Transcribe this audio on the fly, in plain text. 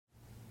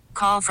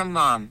Call from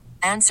mom.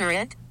 Answer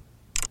it.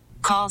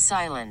 Call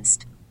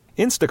silenced.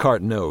 Instacart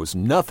knows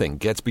nothing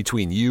gets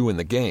between you and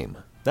the game.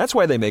 That's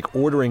why they make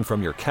ordering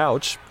from your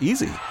couch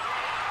easy.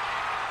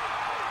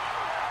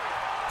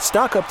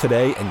 Stock up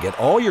today and get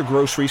all your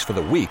groceries for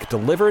the week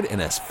delivered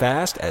in as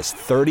fast as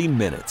 30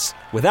 minutes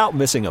without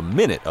missing a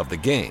minute of the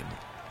game.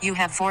 You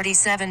have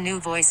 47 new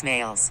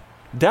voicemails.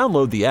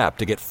 Download the app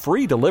to get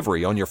free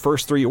delivery on your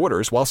first 3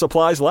 orders while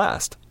supplies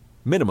last.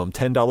 Minimum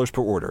 $10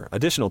 per order.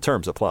 Additional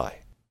terms apply.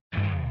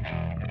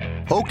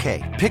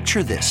 Okay,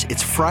 picture this.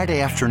 It's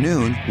Friday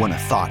afternoon when a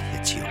thought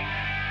hits you.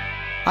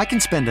 I can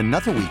spend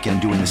another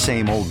weekend doing the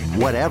same old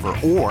whatever,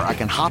 or I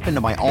can hop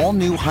into my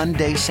all-new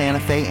Hyundai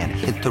Santa Fe and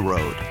hit the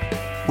road.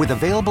 With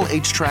available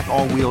H-Track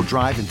all-wheel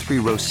drive and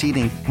 3-row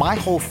seating, my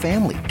whole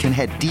family can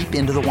head deep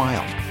into the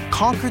wild.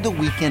 Conquer the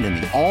weekend in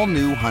the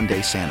all-new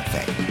Hyundai Santa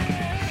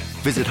Fe.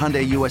 Visit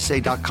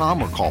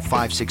HyundaiUSA.com or call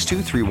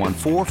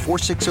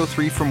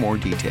 562-314-4603 for more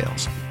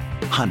details.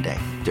 Hyundai,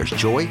 there's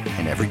joy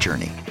in every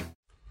journey.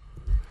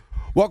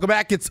 Welcome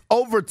back. It's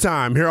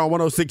overtime here on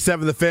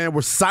 106.7 The Fan. We're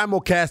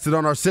simulcasted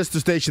on our sister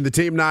station, the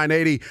Team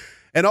 980,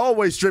 and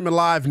always streaming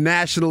live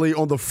nationally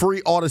on the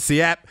free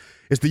Odyssey app.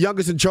 It's the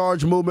youngest in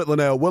charge movement,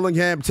 Lynnell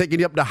Willingham,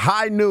 taking you up to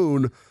high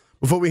noon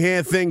before we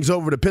hand things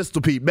over to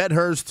Pistol Pete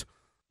Medhurst.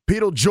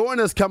 Pete will join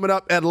us coming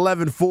up at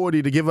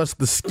 11:40 to give us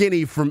the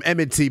skinny from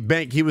M&T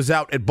Bank. He was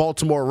out at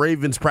Baltimore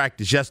Ravens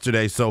practice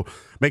yesterday, so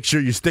make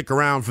sure you stick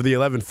around for the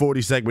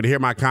 11:40 segment to hear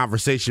my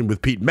conversation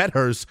with Pete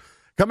Medhurst.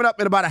 Coming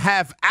up in about a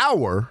half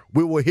hour,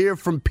 we will hear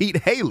from Pete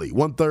Hailey,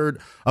 1/3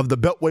 of the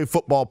Beltway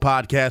Football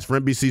podcast for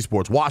NBC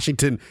Sports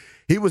Washington.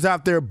 He was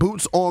out there,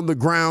 boots on the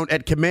ground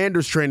at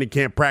Commanders training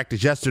camp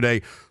practice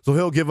yesterday, so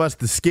he'll give us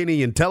the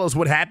skinny and tell us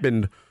what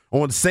happened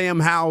on Sam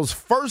Howell's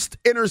first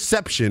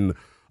interception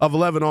of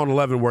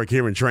 11-on-11 work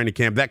here in training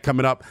camp. That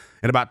coming up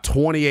in about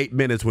 28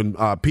 minutes when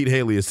Pete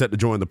Hailey is set to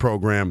join the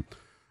program.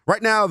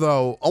 Right now,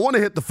 though, I want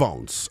to hit the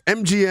phones.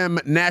 MGM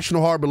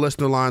National Harbor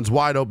listener lines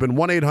wide open,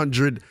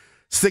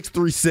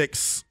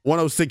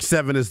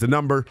 1-800-636-1067 is the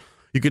number.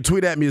 You can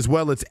tweet at me as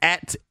well. It's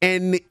at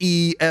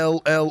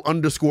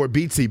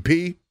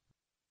NELL_BTP.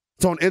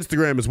 It's on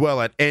Instagram as well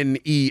at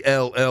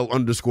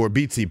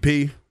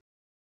NELL_BTP.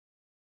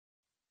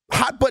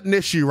 Hot button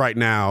issue right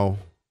now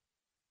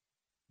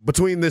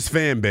between this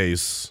fan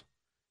base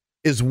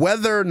is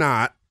whether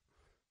a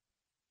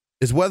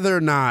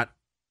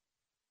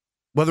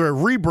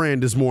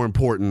rebrand is more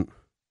important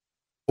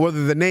or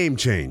whether the name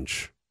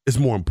change is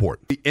more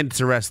important. The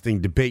interesting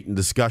debate and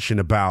discussion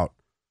about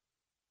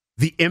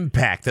the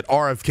impact that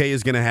RFK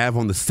is going to have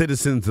on the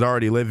citizens that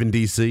already live in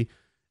D.C.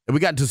 And we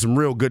got into some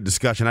real good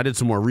discussion. I did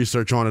some more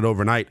research on it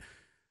overnight.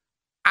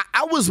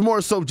 I was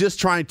more so just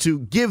trying to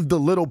give the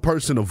little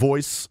person a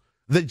voice.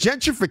 The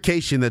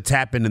gentrification that's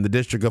happened in the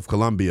District of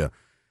Columbia,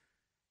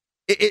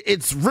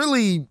 it's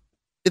really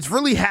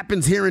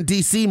happens here in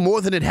D.C.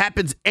 more than it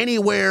happens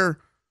anywhere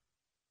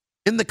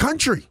in the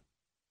country.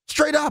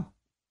 Straight up.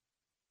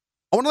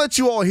 I want to let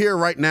you all hear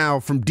right now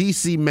from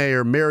D.C.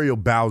 Mayor Muriel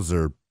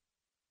Bowser.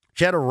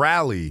 She had a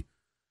rally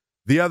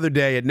the other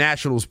day at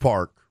Nationals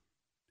Park.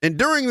 And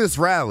during this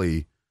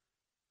rally,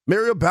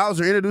 Muriel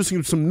Bowser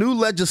introducing some new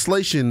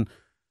legislation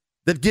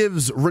that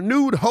gives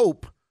renewed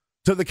hope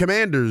to the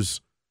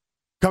Commanders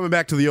coming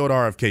back to the old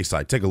RFK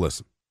site. Take a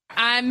listen.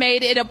 I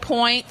made it a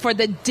point for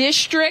the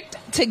district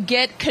to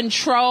get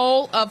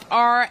control of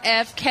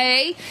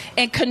RFK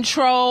and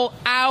control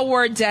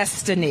our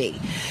destiny.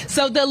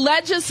 So the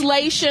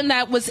legislation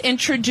that was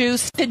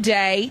introduced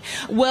today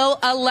will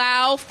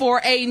allow for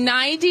a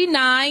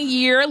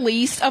 99-year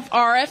lease of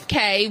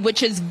RFK,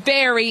 which is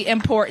very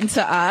important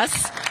to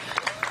us.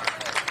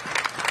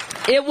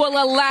 It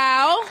will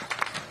allow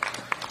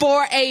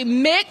for a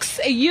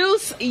mixed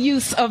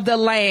use of the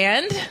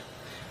land,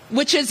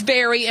 which is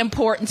very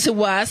important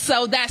to us.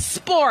 So that's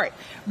sport,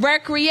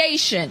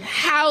 recreation,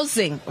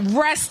 housing,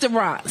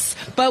 restaurants.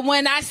 But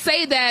when I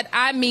say that,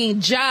 I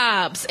mean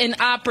jobs and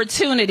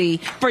opportunity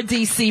for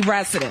D.C.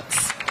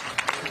 residents.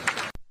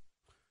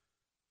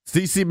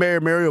 D.C.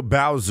 Mayor Muriel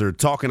Bowser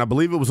talking, I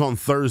believe it was on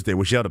Thursday,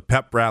 when she held a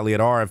pep rally at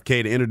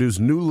RFK to introduce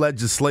new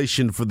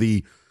legislation for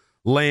the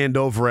land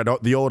over at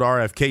the old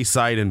RFK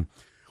site. And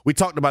we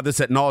talked about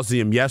this ad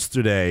nauseum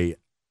yesterday.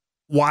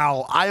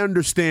 While I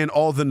understand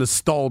all the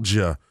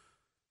nostalgia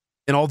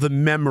and all the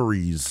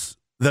memories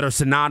that are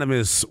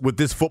synonymous with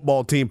this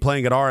football team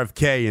playing at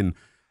RFK, and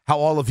how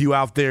all of you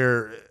out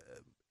there,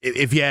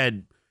 if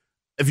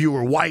you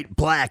were white,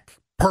 black,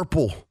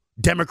 purple,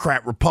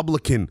 Democrat,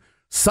 Republican,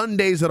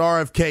 Sundays at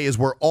RFK is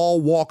where all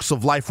walks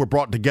of life were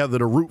brought together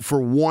to root for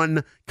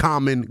one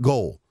common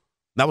goal.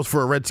 That was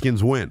for a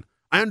Redskins win.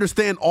 I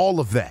understand all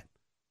of that.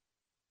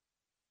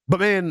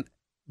 But man,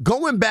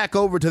 going back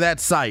over to that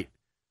site,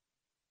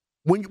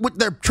 what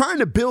they're trying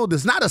to build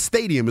is not a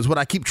stadium, is what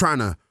I keep trying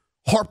to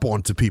harp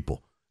on to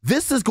people.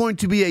 This is going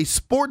to be a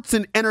sports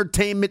and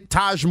entertainment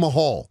Taj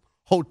Mahal.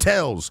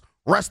 Hotels,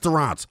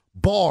 restaurants,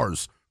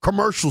 bars,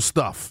 commercial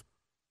stuff,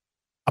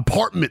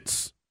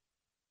 apartments.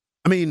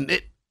 I mean,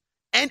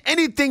 and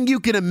anything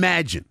you can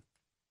imagine.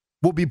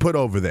 will be put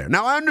over there.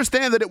 Now, I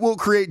understand that it will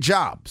create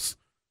jobs,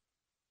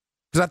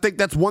 because I think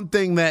that's one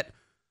thing that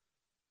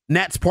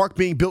Nats Park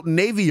being built in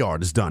Navy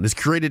Yard has done, has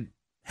created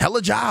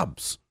hella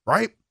jobs,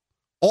 right?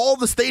 All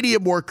the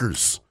stadium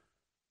workers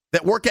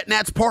that work at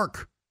Nats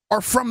Park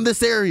are from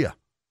this area.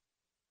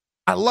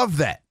 I love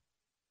that.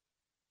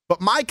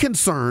 But my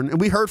concern,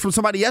 and we heard from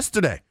somebody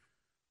yesterday,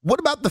 what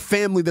about the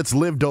family that's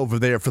lived over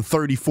there for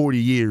 30, 40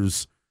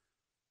 years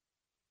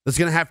that's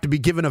going to have to be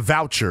given a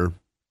voucher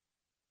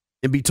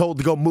and be told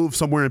to go move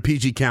somewhere in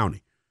PG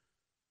County?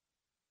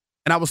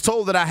 And I was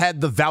told that I had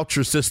the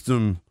voucher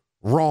system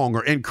wrong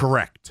or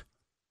incorrect.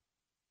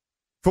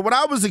 For what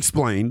I was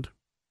explained,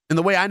 and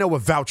the way I know a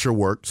voucher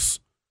works,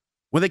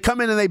 when they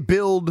come in and they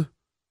build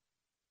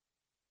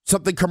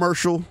something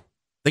commercial,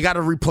 they got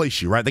to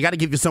replace you, right? They got to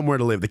give you somewhere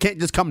to live. They can't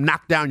just come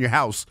knock down your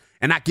house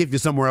and not give you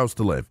somewhere else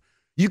to live.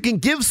 You can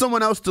give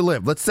someone else to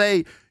live. Let's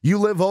say you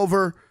live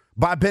over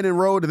by Benton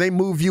Road and they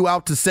move you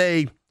out to,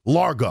 say,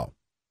 Largo.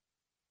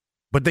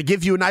 But they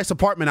give you a nice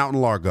apartment out in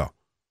Largo.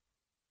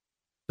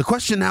 The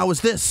question now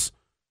is this.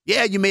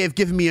 Yeah, you may have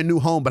given me a new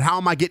home, but how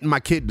am I getting my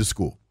kid to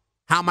school?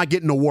 How am I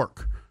getting to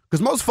work?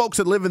 Because most folks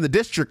that live in the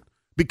district,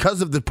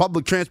 because of the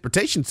public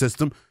transportation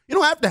system, you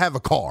don't have to have a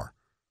car.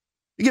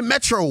 You get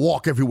Metro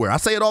walk everywhere. I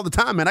say it all the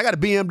time, man. I got a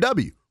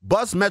BMW.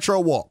 Bus, Metro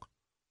walk.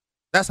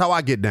 That's how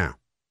I get down.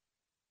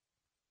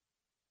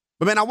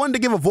 But, man, I wanted to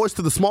give a voice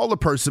to the smaller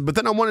person, but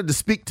then I wanted to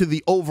speak to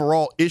the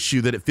overall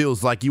issue that it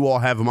feels like you all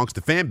have amongst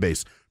the fan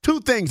base. Two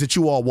things that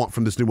you all want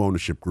from this new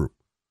ownership group.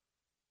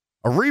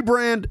 A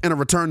rebrand and a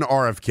return to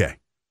RFK.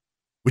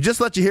 We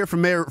just let you hear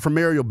from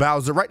Mario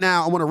Bowser. Right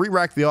now, I want to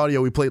re-rack the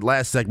audio we played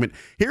last segment.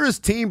 Here is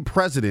team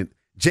president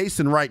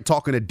Jason Wright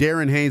talking to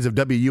Darren Haynes of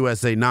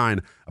WUSA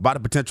 9 about a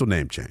potential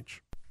name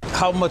change.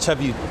 How much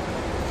have you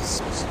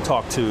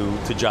talked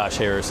to Josh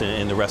Harris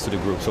and the rest of the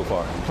group so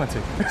far? Plenty.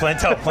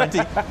 Plenty?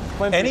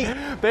 Any?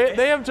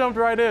 They have jumped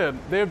right in.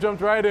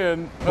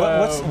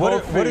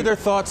 What are their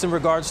thoughts in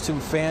regards to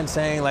fans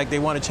saying like they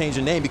want to change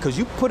the name? Because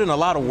you put in a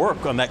lot of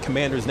work on that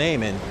Commander's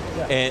name,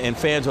 and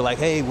fans are like,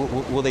 hey,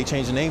 will they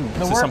change the name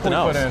to something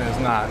else? The work we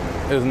put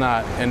in is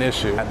not an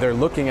issue. They're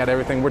looking at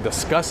everything. We're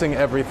discussing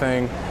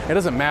everything. It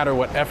doesn't matter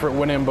what effort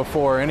went in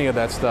before any of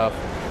that stuff.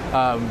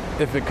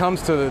 If it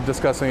comes to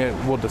discussing it,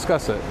 we'll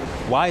discuss it.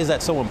 Why is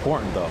that so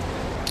important, though?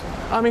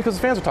 I mean, because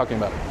the fans are talking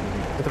about it.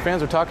 If the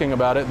fans are talking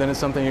about it, then it's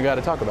something you got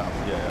to talk about.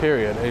 Yeah.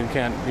 Period. You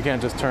can't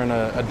just turn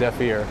a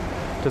deaf ear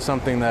to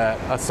something that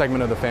a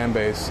segment of the fan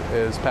base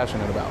is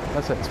passionate about.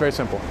 That's it. It's very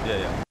simple.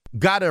 Yeah.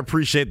 Got to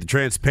appreciate the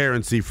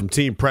transparency from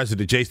team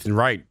president Jason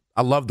Wright.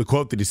 I love the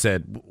quote that he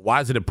said. Why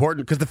is it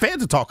important? Because the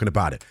fans are talking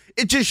about it.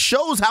 It just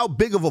shows how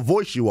big of a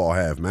voice you all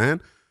have, man.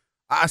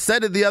 I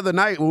said it the other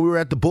night when we were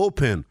at the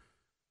bullpen.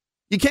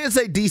 You can't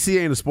say DC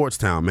ain't a sports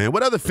town, man.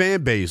 What other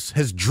fan base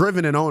has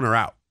driven an owner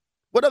out?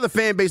 What other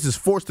fan base has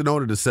forced an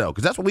owner to sell?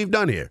 Because that's what we've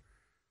done here.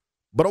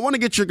 But I want to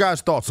get your guys'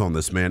 thoughts on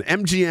this, man.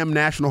 MGM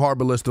National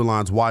Harbor Lister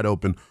line's wide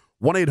open.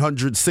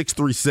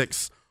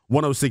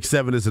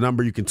 1-800-636-1067 is the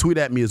number. You can tweet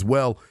at me as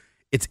well.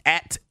 It's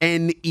at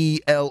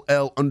NELL_BTP.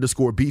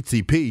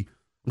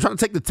 I'm trying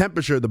to take the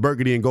temperature of the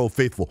Burgundy and Gold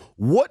faithful.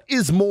 What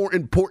is more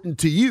important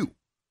to you?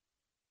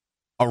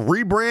 A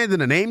rebrand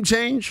and a name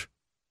change?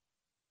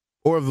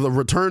 Or the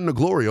return to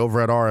glory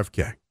over at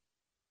RFK?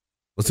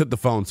 Let's hit the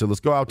phone. So let's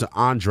go out to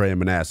Andre in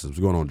Manassas.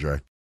 What's going on,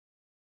 Dre?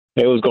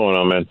 Hey, what's going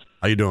on, man?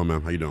 How you doing, man?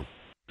 How you doing?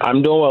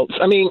 I'm doing well.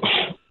 I mean,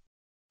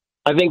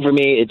 I think for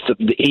me, it's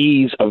the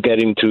ease of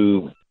getting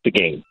to the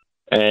game.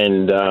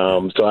 And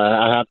so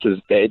I have to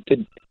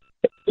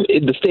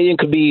the stadium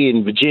could be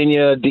in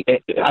Virginia.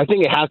 I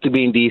think it has to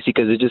be in D.C.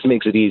 because it just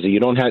makes it easy. You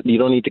don't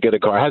need to get a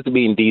car. It has to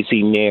be in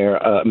D.C. near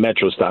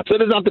Metro stop. So it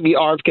doesn't have to be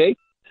RFK.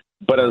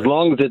 But as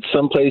long as it's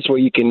someplace where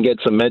you can get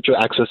some Metro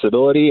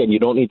accessibility and you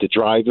don't need to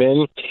drive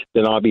in,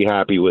 then I'll be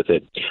happy with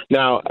it.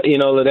 Now,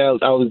 Lynnell,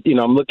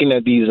 I'm looking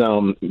at these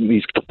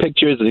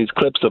pictures and these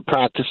clips of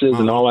practices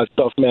and all that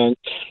stuff, man.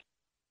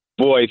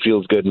 Boy, it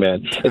feels good,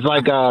 man. It's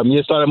like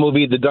you saw the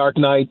movie The Dark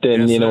Knight,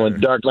 and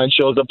when Dark Knight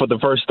shows up for the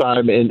first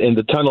time in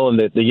the tunnel, and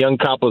the young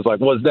cop was like,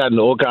 "What's that?" And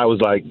the old guy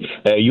was like,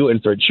 "Hey, you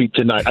in for a treat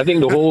tonight." I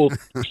think the whole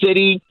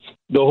city,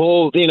 the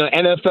whole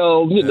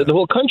NFL, the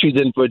whole country's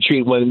in for a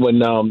treat when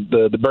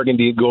the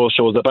Burgundy Gold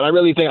shows up. And I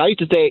really think I used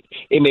to say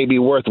it may be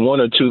worth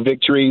 1 or 2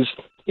 victories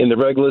in the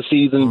regular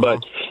season,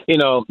 but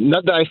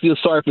not that I feel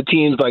sorry for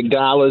teams like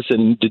Dallas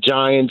and the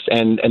Giants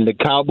and the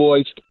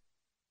Cowboys.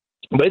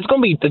 But it's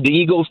going to be the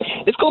Eagles.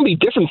 It's going to be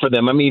different for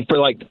them. I mean, for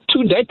like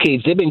 2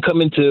 decades, they've been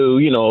coming to,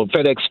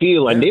 FedEx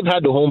Field, and they've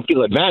had the home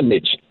field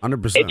advantage.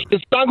 100%.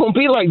 It's not going to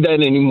be like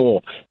that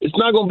anymore. It's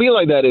not going to be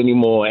like that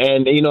anymore.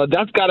 And,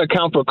 that's got to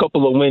count for a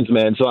couple of wins,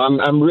 man. So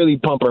I'm really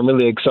pumped. I'm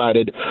really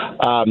excited.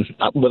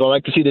 Would I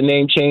like to see the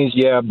name change?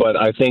 Yeah, but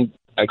I think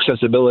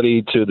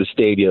accessibility to the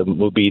stadium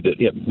will be,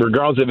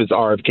 regardless if it's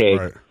RFK,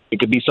 right. It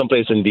could be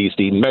someplace in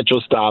D.C.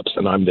 Metro stops,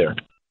 and I'm there.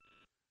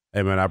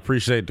 Hey, man, I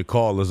appreciate the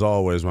call as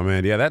always, my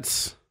man. Yeah,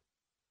 it's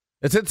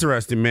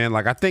interesting, man.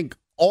 Like, I think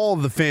all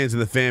the fans in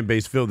the fan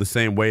base feel the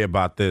same way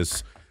about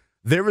this.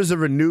 there is a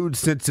renewed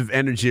sense of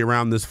energy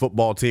around this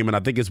football team, and I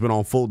think it's been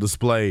on full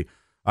display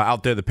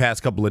out there the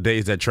past couple of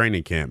days at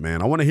training camp,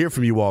 man. I want to hear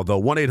from you all,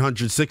 though.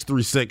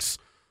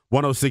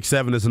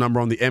 1-800-636-1067 is the number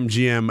on the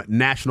MGM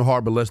National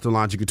Harbor Listener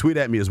Line. You can tweet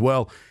at me as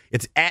well.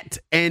 It's at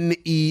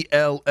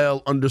NELL_BTP.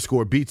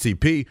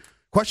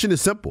 Question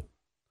is simple.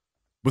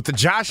 With the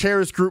Josh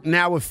Harris group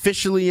now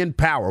officially in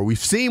power, we've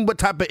seen what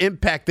type of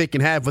impact they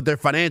can have with their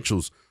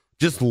financials.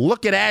 Just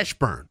look at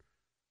Ashburn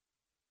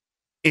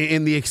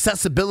and the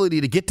accessibility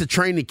to get to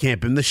training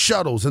camp and the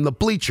shuttles and the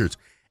bleachers.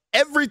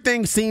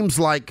 Everything seems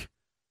like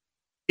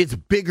it's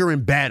bigger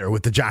and badder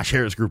with the Josh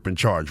Harris group in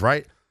charge,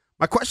 right?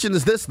 My question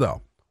is this,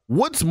 though.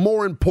 What's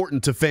more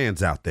important to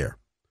fans out there?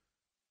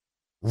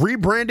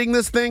 Rebranding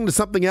this thing to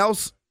something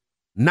else,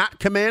 not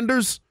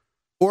Commanders,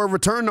 or a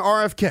return to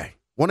RFK?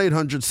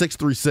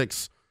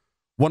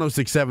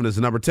 1-800-636-1067 is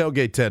the number.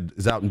 Tailgate Ted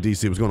is out in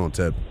D.C. What's going on,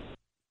 Ted?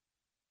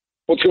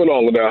 What's going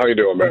on, Lynnell? How you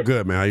doing, man? I'm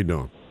good, man. How you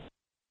doing?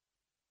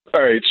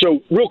 All right, so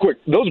real quick,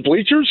 those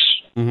bleachers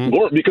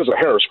weren't because of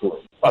Harris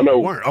Group. I know.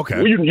 Weren't?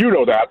 Okay. You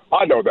know that.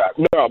 I know that.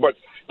 No, but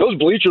those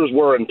bleachers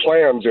were in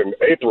plans in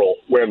April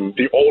when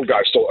the old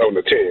guy still owned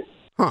the team.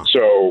 Huh.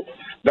 So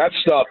that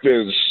stuff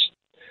is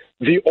 –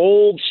 the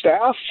old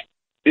staff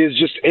is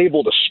just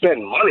able to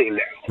spend money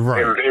now.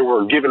 Right. And they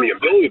were given the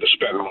ability to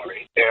spend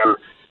money. And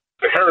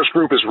the Harris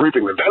Group is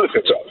reaping the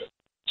benefits of it.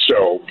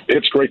 So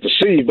it's great to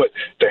see. But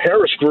the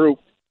Harris Group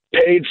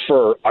paid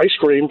for ice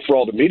cream for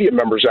all the media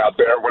members out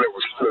there when it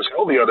was hot as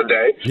hell the other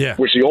day,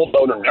 which the old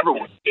owner never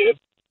did.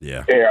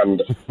 Yeah.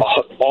 And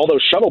all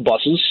those shuttle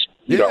buses,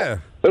 you know,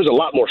 there's a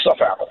lot more stuff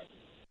happening.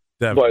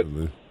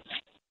 Definitely. But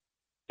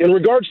in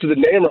regards to the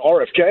name of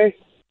RFK,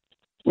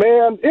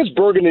 man, it's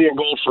burgundy and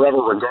gold forever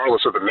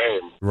regardless of the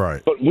name.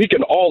 Right. But we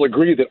can all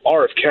agree that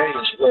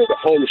RFK is where the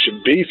home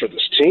should be for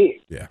this team.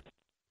 Yeah.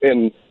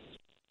 And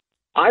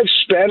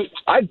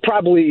I'd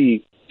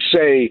probably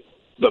say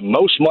the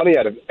most money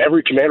out of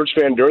every Commanders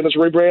fan during this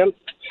rebrand.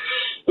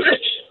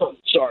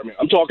 Sorry, man.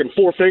 I'm talking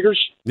four figures.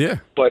 Yeah.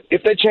 But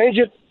if they change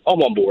it,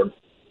 I'm on board.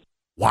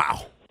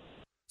 Wow.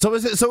 So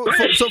is it so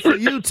for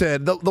you,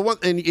 Ted, the one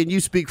and you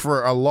speak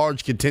for a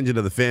large contingent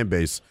of the fan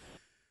base.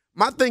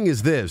 My thing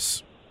is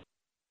this.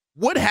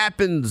 What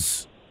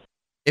happens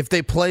if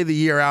they play the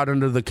year out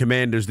under the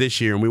Commanders this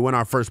year and we win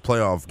our first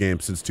playoff game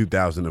since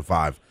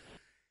 2005?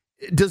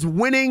 Does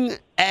winning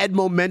add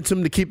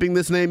momentum to keeping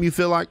this name, you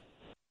feel like?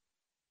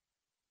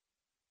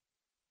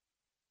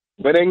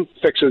 Winning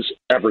fixes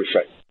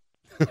everything.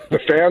 The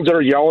fans that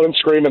are yelling and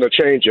screaming to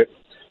change it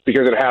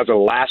because it has a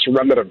last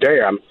remnant of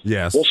Dan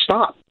will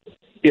stop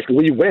if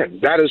we win.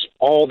 That is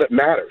all that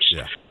matters.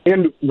 Yeah.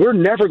 And we're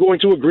never going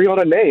to agree on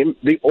a name.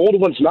 The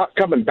old one's not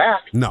coming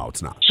back. No,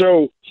 it's not.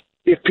 So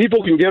if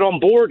people can get on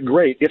board,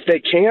 great. If they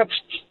can't,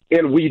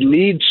 and we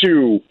need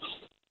to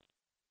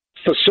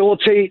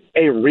facilitate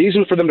a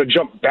reason for them to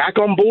jump back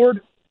on board,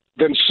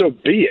 then so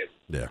be it.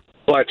 Yeah.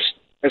 But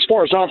as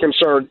far as I'm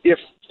concerned, if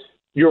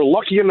you're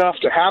lucky enough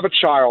to have a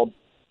child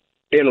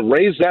and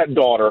raise that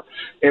daughter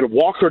and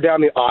walk her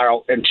down the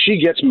aisle and she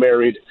gets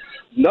married,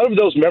 none of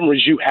those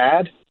memories you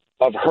had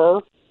of her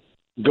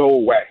go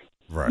away.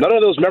 Right. None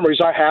of those memories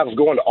I have of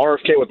going to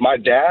RFK with my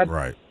dad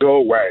go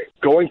away.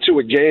 Going to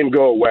a game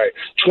go away.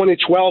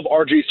 2012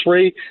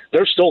 RG3,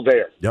 they're still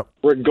there. Yep.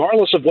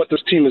 Regardless of what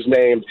this team is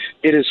named,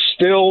 it is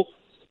still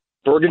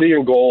burgundy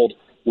and gold.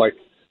 Like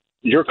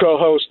your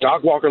co-host,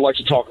 Doc Walker, likes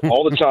to talk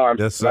all the time.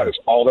 Yes, sir. That is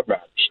all that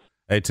matters.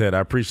 Hey, Ted, I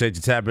appreciate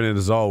you tapping in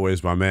as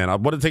always, my man. I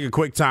want to take a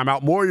quick time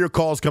out. More of your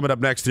calls coming up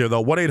next year,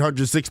 though.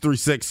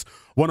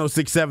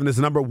 1-800-636-1067 is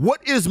the number.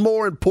 What is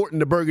more important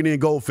to burgundy and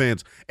gold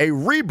fans, a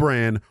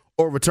rebrand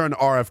or return to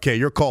RFK?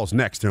 Your call's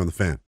next here on The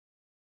Fan.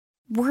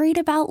 Worried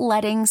about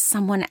letting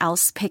someone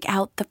else pick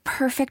out the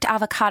perfect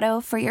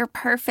avocado for your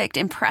perfect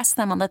impress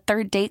them on the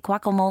third date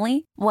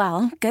guacamole?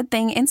 Well, good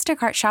thing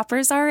Instacart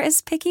shoppers are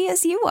as picky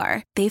as you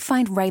are. They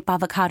find ripe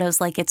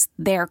avocados like it's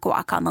their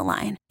guac on the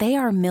line. They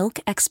are milk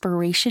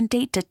expiration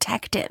date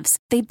detectives.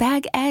 They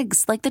bag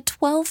eggs like the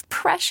 12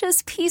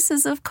 precious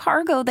pieces of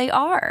cargo they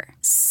are.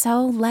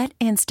 So let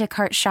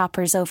Instacart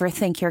shoppers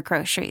overthink your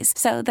groceries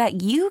so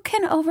that you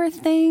can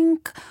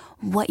overthink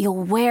what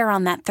you'll wear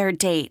on that third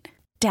date.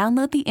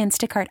 Download the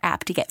Instacart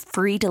app to get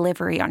free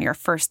delivery on your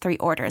first 3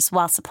 orders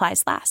while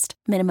supplies last.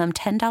 Minimum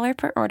 $10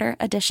 per order.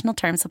 Additional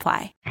terms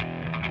apply.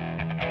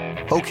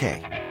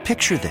 Okay,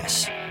 picture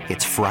this.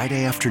 It's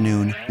Friday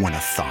afternoon when a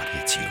thought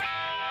hits you.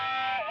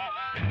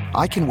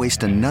 I can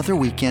waste another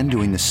weekend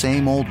doing the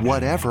same old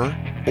whatever,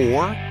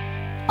 or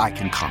I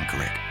can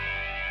conquer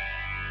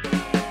it.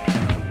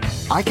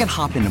 I can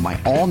hop into my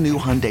all-new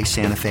Hyundai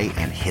Santa Fe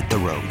and hit the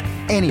road.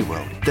 Any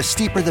road. The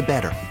steeper, the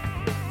better.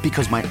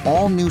 Because my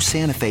all-new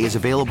Santa Fe is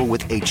available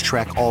with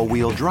H-Track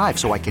all-wheel drive,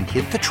 so I can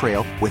hit the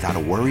trail without a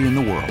worry in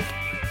the world.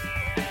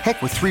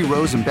 Heck, with 3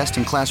 rows and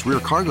best-in-class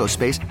rear cargo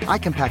space, I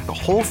can pack the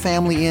whole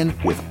family in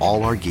with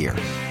all our gear.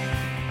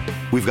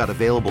 We've got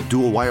available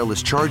dual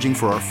wireless charging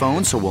for our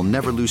phones, so we'll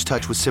never lose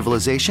touch with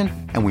civilization,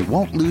 and we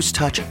won't lose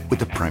touch with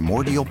the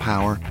primordial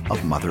power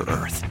of Mother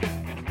Earth.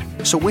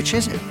 So which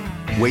is it?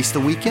 Waste the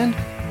weekend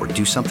or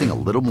do something a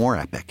little more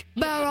epic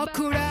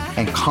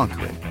and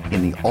conquer it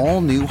in the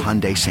all-new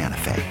Hyundai Santa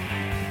Fe.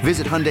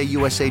 Visit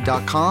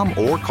HyundaiUSA.com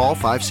or call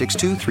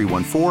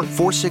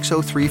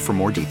 562-314-4603 for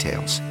more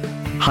details.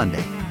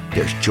 Hyundai,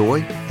 there's joy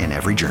in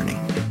every journey.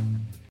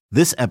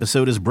 This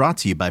episode is brought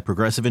to you by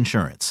Progressive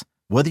Insurance.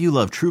 Whether you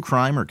love true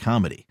crime or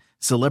comedy,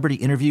 celebrity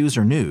interviews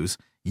or news,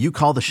 you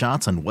call the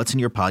shots on what's in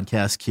your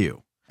podcast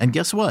queue. And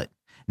guess what?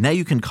 Now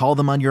you can call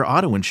them on your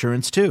auto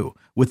insurance too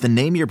with the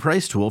Name Your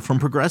Price tool from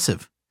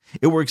Progressive.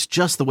 It works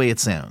just the way it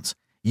sounds.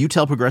 You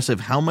tell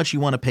Progressive how much you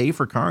want to pay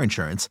for car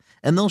insurance,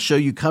 and they'll show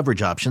you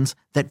coverage options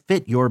that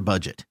fit your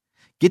budget.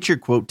 Get your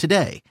quote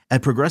today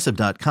at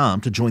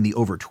Progressive.com to join the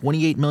over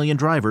 28 million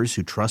drivers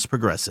who trust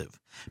Progressive.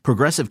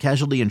 Progressive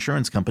Casualty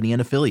Insurance Company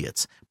and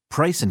Affiliates.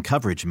 Price and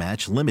coverage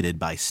match limited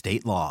by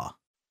state law.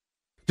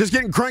 Just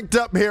getting cranked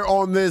up here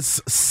on this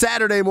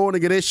Saturday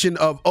morning edition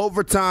of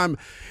Overtime.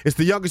 It's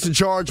the youngest in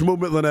charge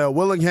movement, Lynnell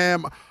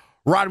Willingham,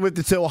 riding with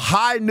you till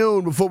high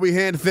noon before we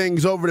hand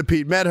things over to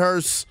Pete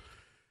Medhurst.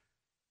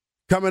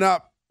 Coming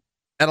up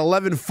at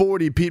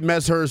 11:40, Pete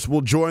Medhurst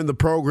will join the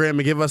program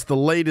and give us the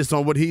latest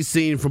on what he's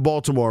seen from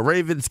Baltimore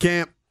Ravens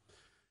camp.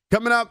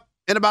 Coming up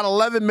in about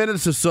 11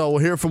 minutes or so, we'll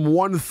hear from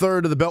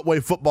 1/3 of the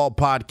Beltway Football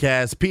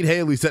podcast. Pete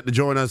Hailey set to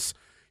join us.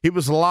 He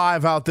was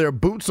live out there,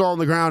 boots on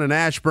the ground in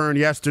Ashburn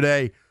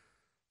yesterday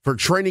for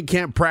training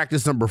camp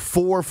practice number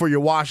 4 for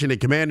your Washington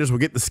Commanders. We'll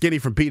get the skinny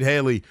from Pete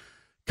Hailey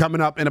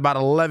coming up in about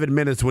 11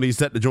 minutes when he's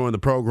set to join the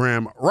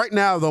program. Right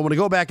now, though, I'm going to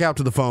go back out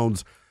to the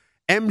phones.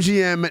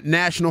 MGM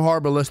National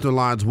Harbor listener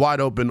lines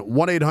wide open.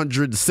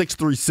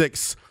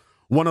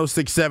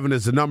 1-800-636-1067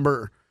 is the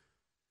number.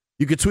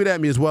 You can tweet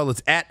at me as well.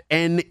 It's at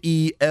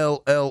NELL_BTP.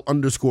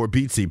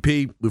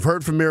 We've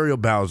heard from Muriel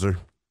Bowser.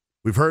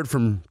 We've heard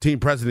from team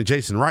president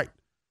Jason Wright.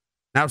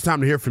 Now it's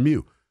time to hear from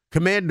you.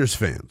 Commanders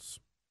fans,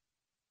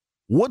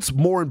 what's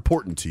more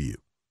important to you?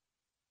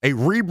 A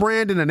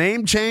rebrand and a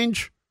name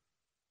change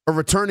or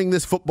returning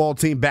this football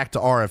team back to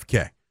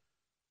RFK?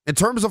 In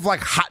terms of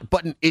like hot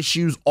button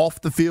issues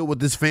off the field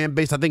with this fan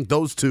base, I think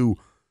those two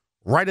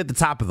right at the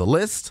top of the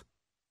list.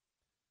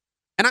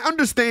 And I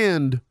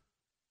understand,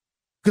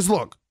 because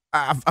look,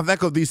 I've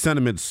echoed these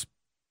sentiments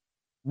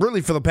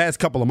really for the past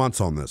couple of months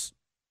on this.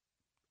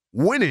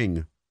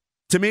 Winning,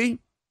 to me,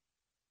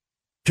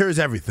 cures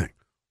everything.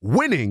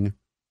 Winning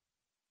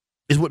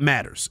is what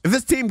matters. If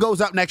this team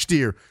goes out next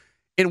year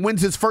and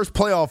wins its first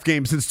playoff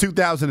game since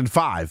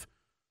 2005,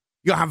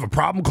 you'll have a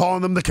problem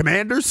calling them the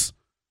Commanders?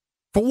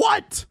 For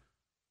what?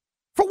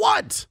 For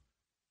what?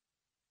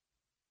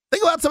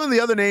 Think about some of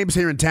the other names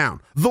here in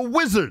town. The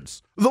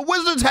Wizards. The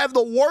Wizards have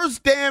the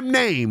worst damn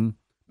name,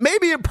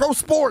 maybe in pro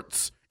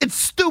sports. It's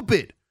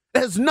stupid. It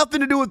has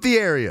nothing to do with the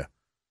area.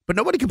 But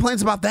nobody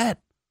complains about that.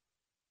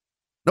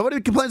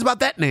 Nobody complains about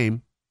that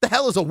name. The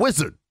hell is a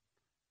Wizard?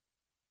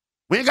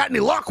 We ain't got any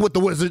luck with the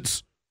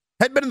Wizards.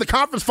 Hadn't been in the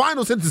conference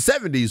finals since the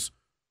 70s,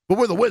 but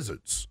we're the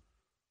Wizards.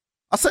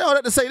 I'll say all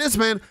that to say this,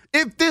 man.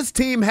 If this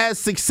team has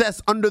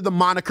success under the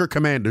moniker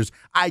Commanders,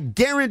 I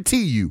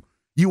guarantee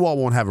you all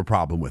won't have a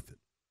problem with it.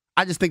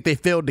 I just think they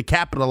failed to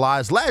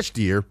capitalize last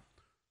year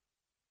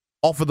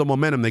off of the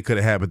momentum they could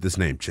have had with this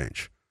name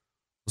change.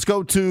 Let's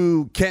go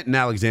to Kent in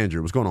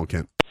Alexandria. What's going on,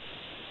 Kent?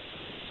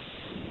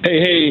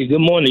 Hey, good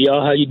morning,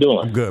 y'all. How you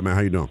doing? I'm good, man.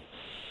 How you doing?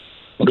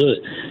 Good.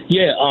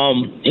 Yeah,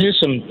 here's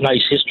some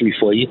nice history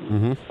for you.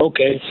 Mm-hmm.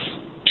 Okay.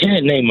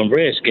 Can't name them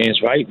Redskins,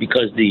 right?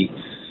 Because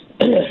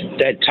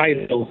that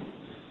title.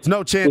 There's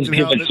no chance in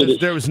hell.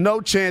 There was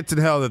no chance in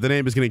hell that the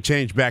name is going to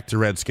change back to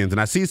Redskins. And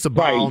I see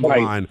Sabah on the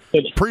line.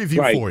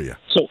 Preview for you.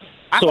 So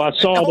I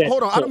saw that.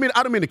 Hold on. I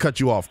don't mean to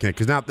cut you off, Kent,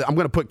 because now I'm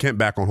going to put Kent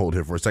back on hold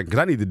here for a second because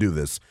I need to do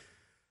this.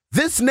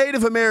 This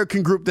Native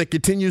American group that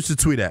continues to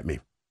tweet at me,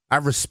 I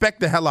respect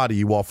the hell out of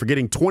you all for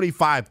getting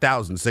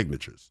 25,000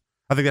 signatures.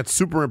 I think that's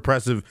super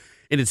impressive,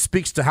 and it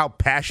speaks to how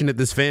passionate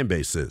this fan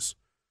base is.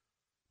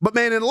 But,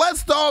 man,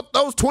 unless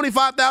those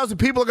 25,000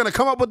 people are going to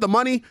come up with the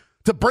money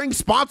to bring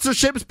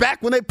sponsorships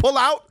back when they pull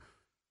out,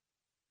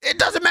 it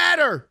doesn't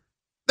matter.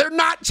 They're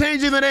not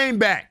changing the name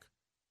back.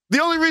 The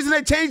only reason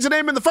they changed the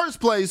name in the first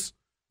place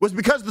was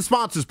because the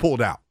sponsors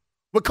pulled out.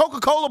 When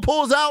Coca-Cola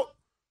pulls out,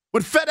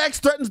 when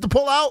FedEx threatens to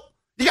pull out,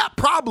 you got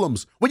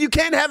problems. When you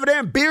can't have a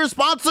damn beer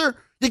sponsor,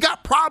 you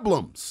got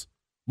problems.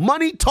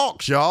 Money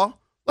talks, y'all.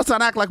 Let's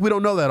not act like we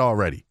don't know that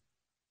already.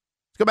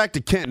 Let's go back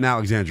to Kent and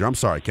Alexandria. I'm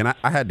sorry, Kent.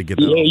 I had to get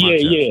that off my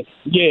chest.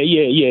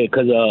 Yeah.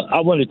 Because I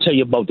want to tell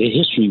you about the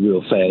history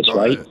real fast,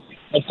 right?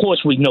 Of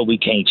course, we know we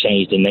can't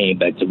change the name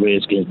back to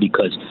Redskins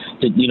because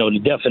the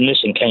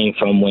definition came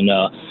from when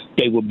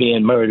they were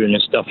being murdered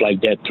and stuff like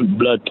that.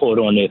 Blood poured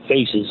on their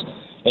faces,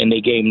 and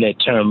they gave them that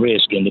term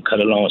Redskin. To cut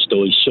a long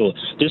story short,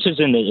 this is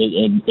in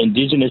the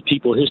indigenous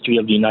people history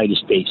of the United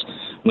States.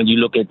 When you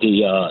look at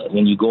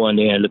when you go in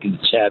there and look at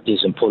the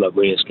chapters and pull up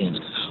Redskins.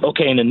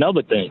 Okay, and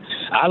another thing,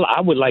 I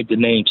would like the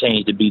name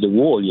change to be the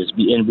Warriors,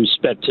 in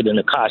respect to the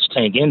Nacotch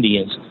Tank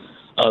Indians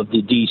of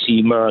the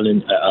D.C.,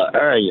 Maryland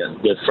area,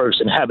 the first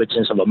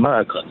inhabitants of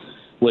America,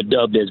 were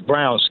dubbed as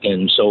brown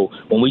skin. So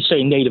when we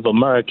say Native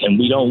American,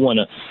 we want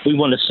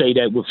to say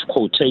that with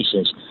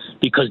quotations,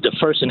 because the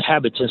first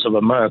inhabitants of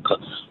America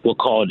were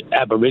called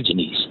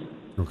Aborigines.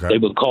 Okay. They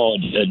were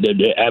called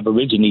the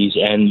Aborigines,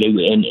 and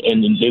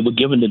they were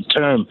given the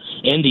term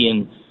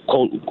Indian,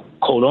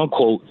 quote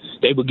unquote.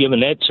 They were given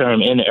that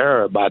term in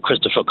error by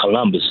Christopher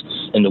Columbus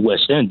in the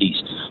West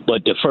Indies.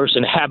 But the first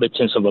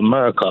inhabitants of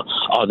America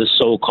are the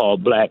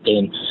so-called black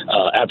and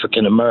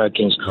African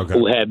Americans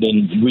who have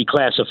been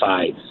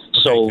reclassified.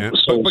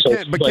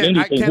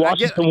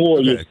 Washington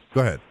Warriors. Okay.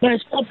 Go ahead. Man,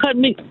 stop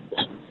cutting me.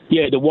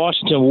 Yeah, the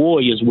Washington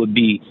Warriors would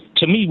be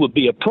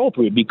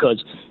appropriate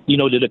because, the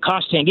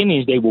Nacotchtank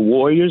Indians, they were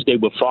warriors, they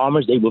were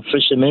farmers, they were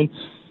fishermen,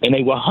 and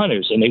they were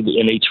hunters, and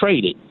they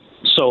traded.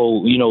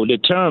 So, the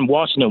term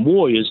Washington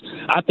Warriors,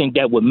 I think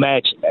that would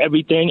match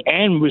everything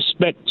and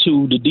respect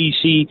to the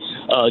D.C.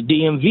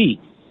 DMV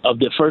of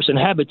the first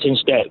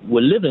inhabitants that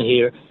were living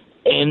here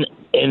in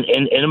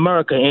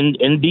America,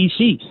 in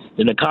D.C.,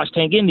 the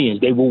Nacotchtank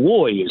Indians. They were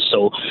warriors.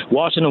 So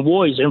Washington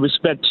Warriors in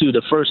respect to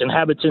the first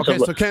inhabitants of...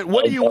 So, Kent,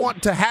 what do you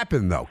want to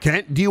happen, though?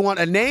 Kent, do you want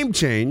a name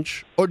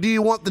change, or do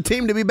you want the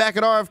team to be back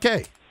at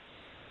RFK?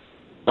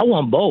 I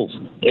want both,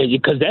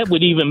 because that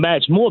would even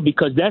match more,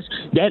 because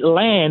that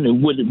land,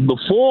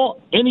 before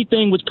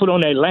anything was put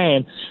on that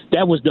land,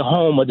 that was the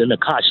home of the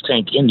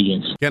Nacotchtank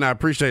Indians. Ken, I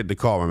appreciate the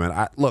call, my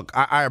man.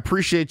 I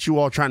appreciate you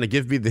all trying to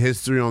give me the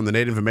history on the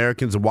Native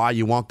Americans and why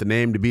you want the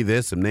name to be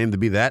this and name to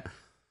be that.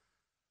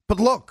 But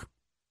look,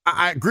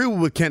 I agree with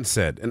what Kent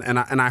said,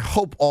 and I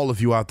hope all of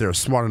you out there are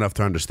smart enough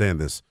to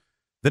understand this.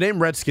 The name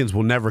Redskins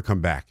will never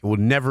come back. It will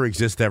never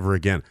exist ever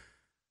again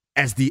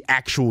as the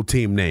actual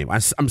team name.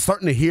 I'm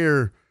starting to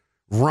hear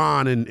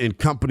Ron and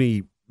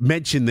company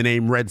mention the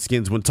name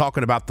Redskins when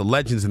talking about the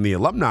legends and the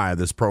alumni of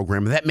this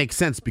program. And that makes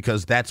sense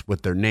because that's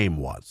what their name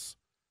was.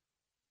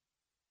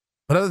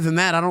 But other than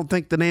that, I don't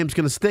think the name's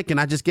going to stick, and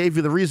I just gave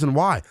you the reason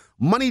why.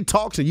 Money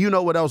talks, and you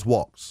know what else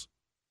walks.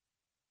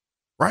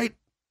 Right?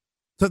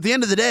 So at the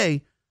end of the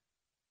day,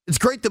 it's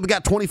great that we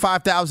got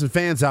 25,000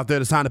 fans out there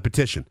to sign a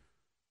petition.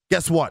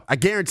 Guess what? I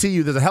guarantee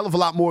you there's a hell of a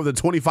lot more than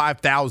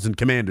 25,000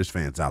 Commanders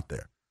fans out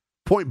there.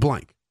 Point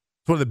blank.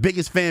 It's one of the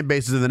biggest fan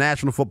bases in the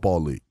National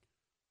Football League.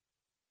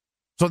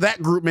 So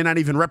that group may not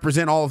even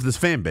represent all of this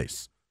fan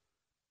base.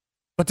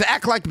 But to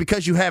act like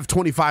because you have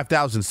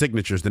 25,000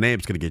 signatures, the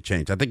name's going to get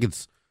changed, I think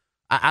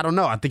I don't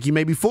know. I think you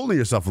may be fooling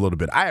yourself a little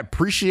bit. I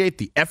appreciate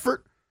the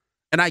effort,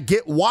 and I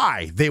get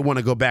why they want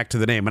to go back to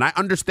the name. And I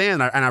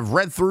understand, and I've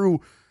read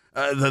through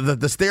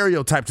the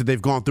stereotypes that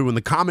they've gone through and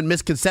the common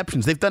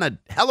misconceptions. They've done a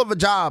hell of a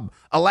job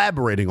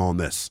elaborating on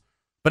this.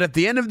 But at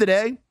the end of the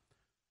day,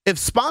 if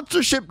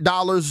sponsorship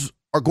dollars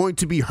are going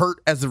to be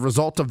hurt as a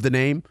result of the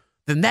name,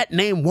 then that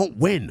name won't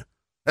win.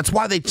 That's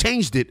why they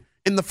changed it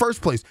in the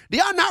first place. Do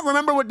y'all not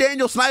remember what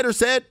Daniel Snyder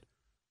said?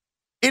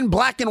 In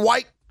black and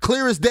white,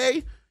 clear as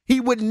day, he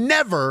would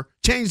never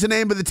change the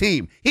name of the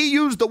team. He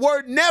used the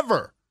word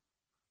never.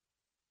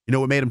 You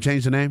know what made him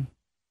change the name?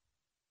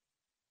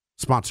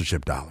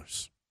 Sponsorship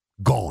dollars.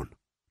 Gone.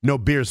 No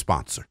beer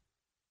sponsor.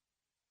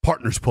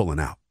 Partners pulling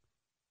out.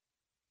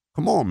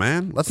 Come on,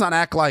 man. Let's not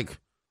act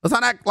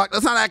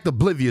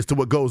oblivious to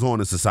what goes on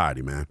in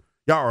society, man.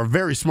 Y'all are a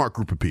very smart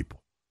group of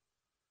people.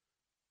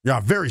 Y'all are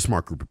a very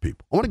smart group of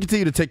people. I want to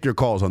continue to take your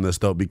calls on this,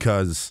 though,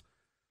 because,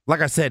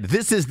 like I said,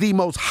 this is the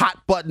most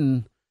hot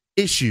button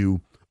issue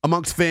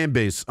amongst the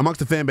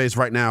fan base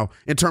right now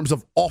in terms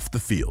of off the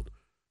field,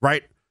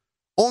 right?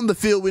 On the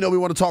field, we know we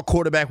want to talk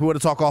quarterback, we want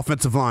to talk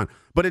offensive line.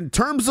 But in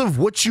terms of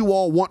what you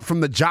all want from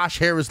the Josh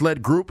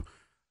Harris-led group,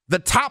 the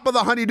top of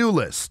the honey-do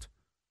list,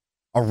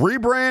 a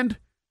rebrand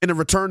and a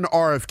return to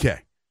RFK.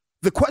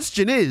 The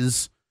question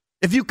is,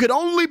 if you could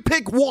only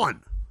pick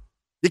one,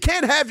 you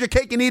can't have your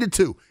cake and eat it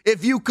too.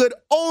 If you could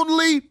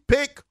only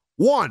pick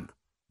one,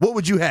 what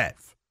would you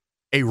have?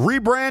 A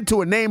rebrand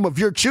to a name of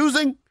your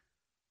choosing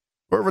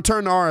or a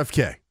return to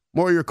RFK?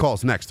 More of your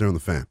calls next here on The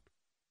Fan.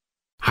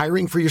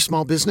 Hiring for your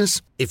small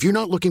business? If you're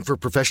not looking for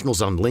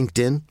professionals on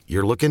LinkedIn,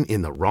 you're looking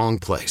in the wrong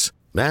place.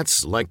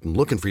 That's like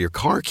looking for your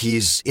car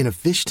keys in a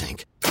fish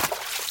tank.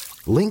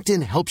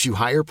 LinkedIn helps you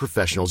hire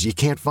professionals you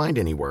can't find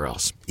anywhere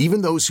else,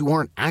 even those who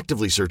aren't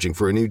actively searching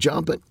for a new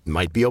job but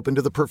might be open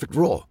to the perfect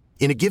role.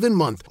 In a given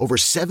month, over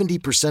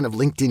 70% of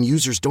LinkedIn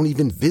users don't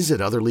even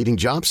visit other leading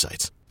job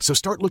sites. So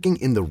start looking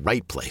in the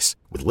right place.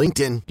 With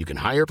LinkedIn, you can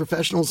hire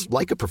professionals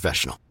like a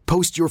professional.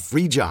 Post your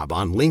free job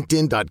on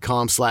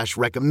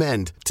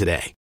linkedin.com/recommend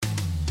today.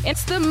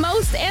 It's the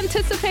most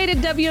anticipated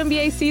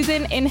WNBA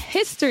season in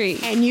history.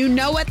 And you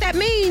know what that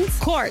means.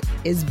 Court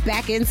is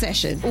back in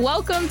session.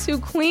 Welcome to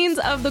Queens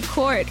of the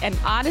Court, an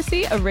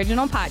Odyssey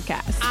original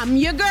podcast. I'm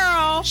your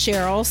girl,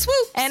 Cheryl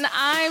Swoops. And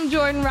I'm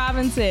Jordan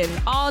Robinson.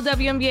 All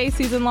WNBA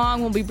season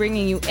long, we'll be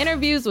bringing you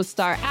interviews with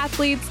star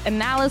athletes,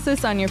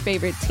 analysis on your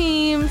favorite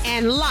teams,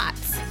 and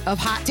lots of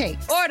hot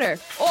takes.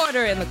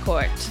 Order in the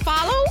court.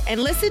 Follow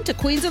and listen to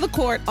Queens of the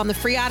Court on the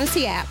free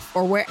Odyssey app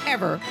or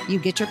wherever you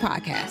get your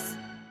podcasts.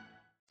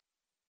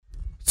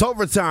 It's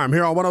overtime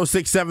here on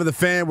 106.7 The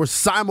Fan. We're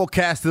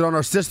simulcasted on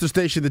our sister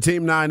station, the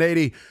Team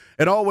 980,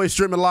 and always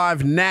streaming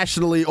live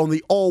nationally on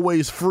the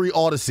always free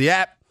Odyssey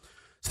app.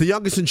 It's the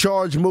youngest in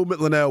charge movement,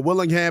 Lynnell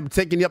Willingham,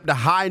 taking you up to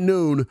high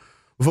noon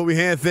before we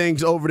hand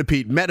things over to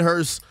Pete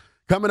Medhurst.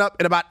 Coming up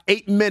in about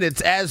 8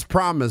 minutes, as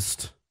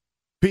promised,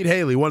 Pete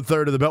Hailey,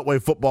 1/3 of the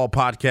Beltway Football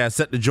podcast,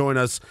 set to join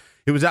us.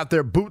 He was out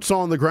there boots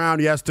on the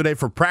ground yesterday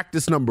for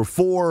practice number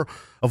 4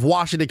 of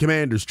Washington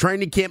Commanders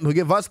training camp. He'll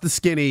give us the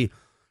skinny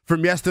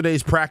from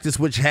yesterday's practice,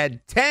 which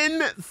had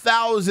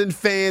 10,000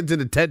 fans in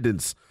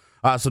attendance.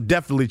 So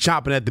definitely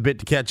chomping at the bit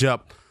to catch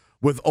up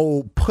with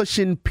old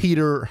Pushin'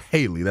 Peter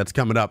Hailey. That's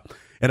coming up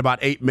in about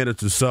 8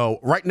 minutes or so.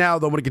 Right now,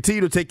 though, I'm going to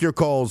continue to take your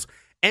calls.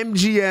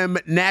 MGM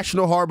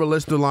National Harbor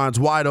listener lines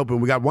wide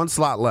open. We got one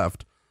slot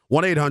left.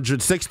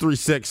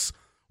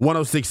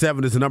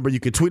 1-800-636-1067 is the number. You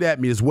can tweet at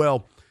me as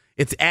well.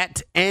 It's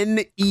at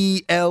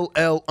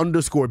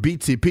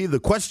NELL_BTP. The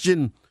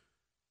question,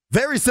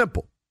 very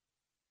simple.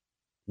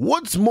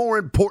 What's more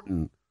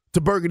important to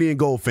Burgundy and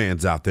Gold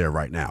fans out there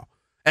right now?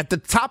 At the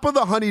top of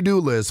the honey-do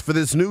list for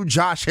this new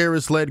Josh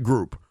Harris-led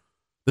group,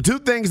 the two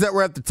things that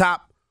were at the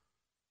top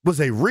was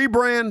a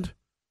rebrand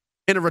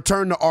and a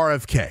return to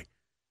RFK.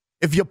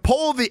 If you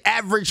poll the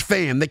average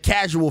fan, the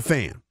casual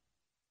fan,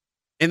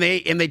 and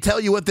they tell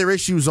you what their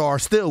issues are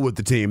still with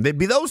the team, they'd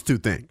be those two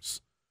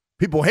things.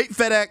 People hate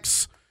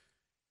FedEx,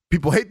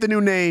 people hate the new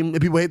name,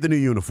 and people hate the new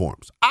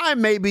uniforms. I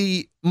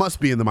must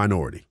be in the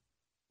minority,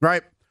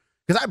 right?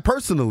 Because I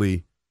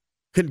personally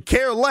can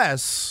care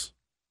less.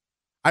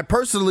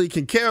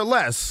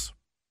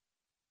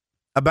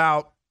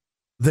 About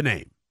the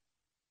name.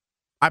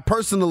 I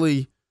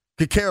personally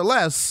could care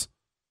less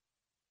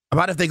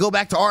about if they go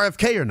back to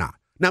RFK or not.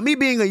 Now, me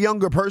being a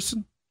younger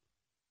person,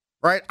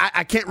 right,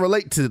 I can't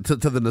relate to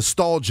the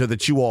nostalgia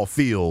that you all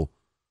feel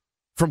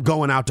from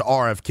going out to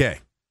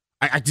RFK.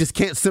 I just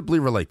can't simply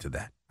relate to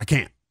that. I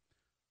can't.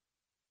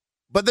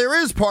 But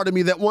there is part of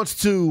me that wants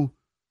to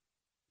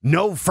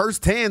know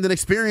firsthand and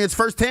experience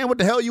firsthand what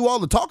the hell you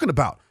all are talking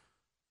about.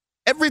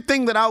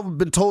 Everything that I've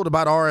been told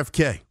about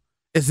RFK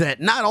is that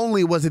not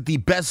only was it the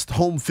best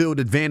home field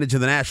advantage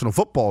in the National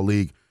Football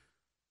League,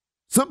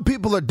 some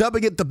people are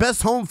dubbing it the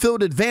best home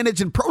field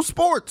advantage in pro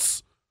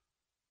sports.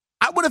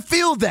 I want to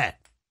feel that.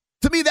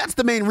 To me, that's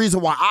the main reason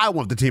why I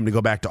want the team to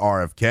go back to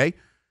RFK.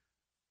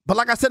 But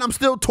like I said, I'm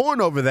still torn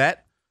over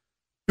that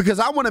because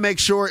I want to make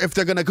sure if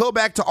they're going to go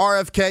back to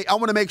RFK, I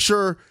want to make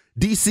sure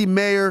D.C.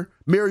 Mayor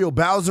Muriel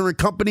Bowser and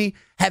company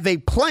have a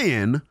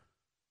plan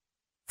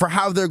for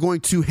how they're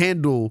going to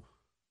handle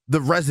the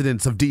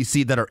residents of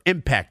D.C. that are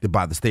impacted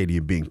by the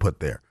stadium being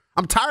put there.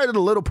 I'm tired of the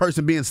little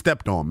person being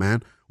stepped on,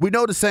 man. We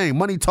know the saying,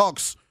 money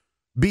talks,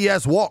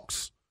 BS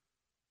walks.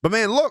 But,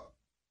 man, look,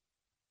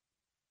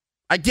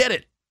 I get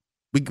it.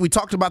 We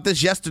talked about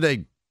this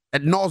yesterday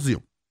ad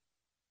nauseum.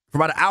 For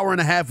about an hour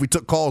and a half, we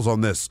took calls on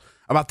this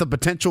about the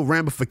potential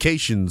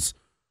ramifications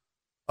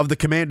of the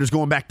Commanders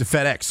going back to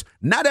FedEx.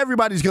 Not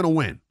everybody's going to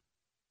win.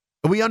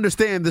 And we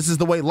understand this is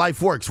the way life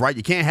works, right?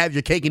 You can't have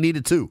your cake and eat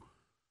it too.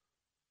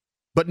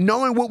 But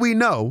knowing what we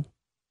know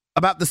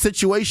about the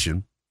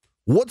situation,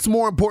 what's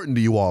more important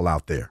to you all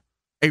out there?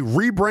 A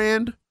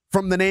rebrand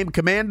from the name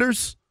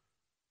Commanders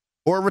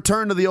or a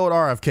return to the old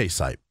RFK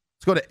site?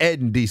 Let's go to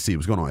Ed in D.C.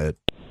 What's going on, Ed?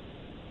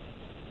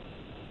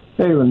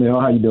 Hey, Lynnell.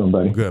 How you doing,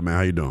 buddy? Good, man.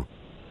 How you doing?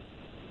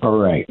 All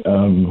right.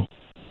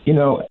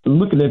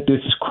 Looking at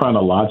this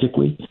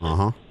chronologically,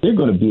 they're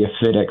going to be a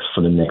FedEx for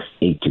the next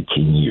 8 to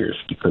 10 years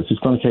because it's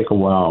going to take a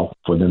while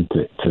for them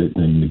to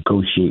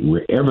negotiate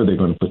wherever they're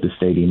going to put the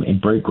stadium and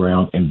break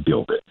ground and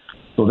build it.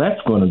 So that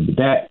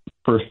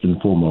first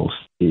and foremost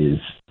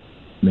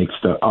makes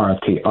the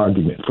RFK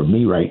argument for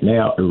me right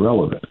now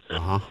irrelevant.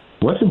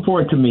 What's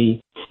important to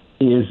me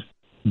is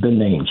the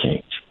name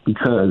change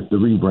the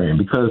rebrand,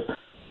 because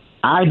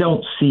I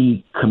don't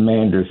see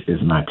Commanders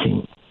as my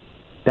team.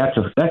 That's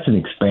an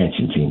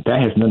expansion team. That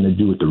has nothing to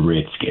do with the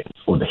Redskins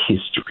or the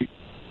history.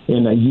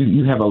 And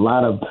you have a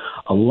lot of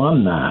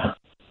alumni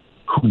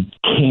who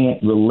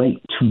can't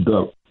relate to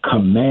the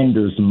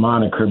Commanders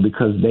moniker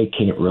because they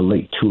can't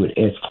relate to it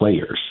as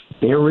players.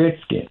 They're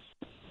Redskins.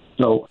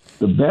 So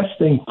the best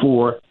thing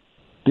for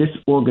this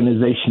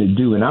organization to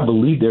do, and I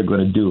believe they're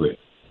going to do it,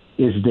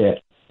 is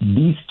that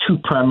these two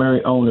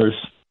primary owners,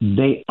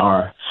 they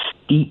are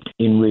steeped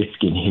in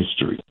Redskin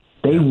history.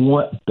 They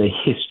want the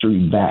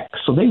history back.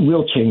 So they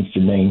will change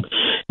the name.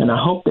 And I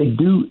hope they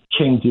do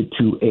change it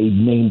to a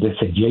name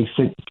that's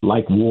adjacent,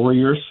 like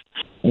Warriors,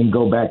 and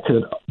go back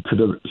to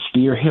the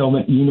spear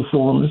helmet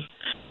uniforms.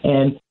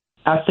 And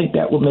I think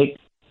that will make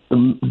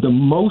the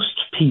most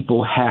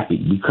people happy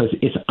because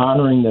it's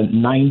honoring the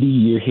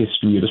 90-year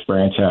history of this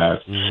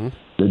franchise.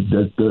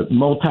 The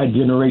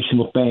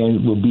multi-generational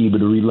fans will be able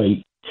to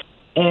relate.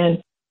 And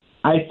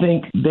I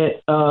think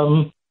that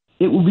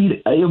it'll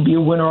be a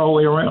winner all the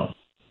way around.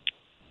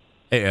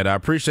 Hey, Ed, I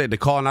appreciate the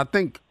call, and I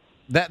think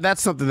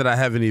that's something that I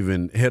haven't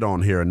even hit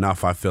on here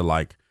enough. I feel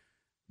like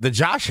the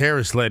Josh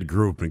Harris-led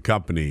group and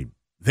company,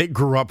 they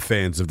grew up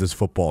fans of this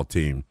football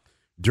team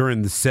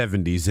during the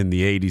 70s and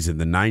the 80s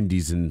and the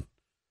 90s, and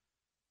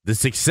the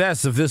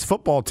success of this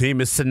football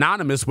team is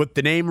synonymous with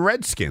the name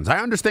Redskins. I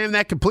understand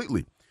that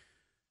completely.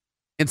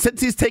 And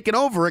since he's taken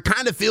over, it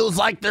kind of feels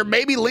like they're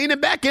maybe leaning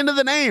back into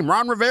the name.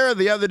 Ron Rivera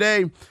the other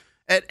day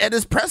at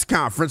his press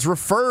conference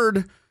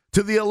referred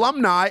to the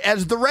alumni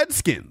as the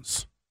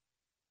Redskins.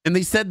 And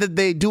they said that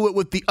they do it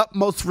with the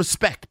utmost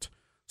respect.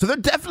 So they're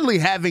definitely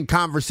having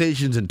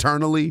conversations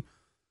internally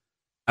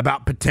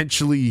about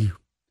potentially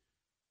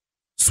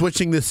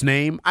switching this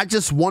name. I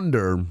just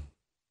wonder,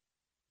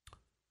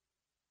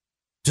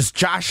 does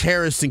Josh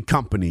Harris and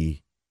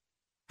company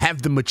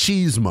have the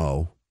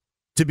machismo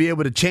to be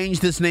able to change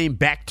this name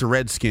back to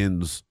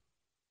Redskins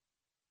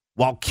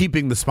while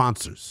keeping the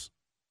sponsors?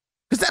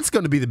 Because that's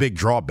going to be the big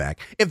drawback.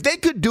 If they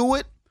could do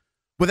it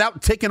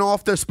without taking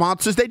off their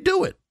sponsors, they'd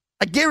do it.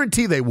 I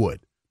guarantee they would.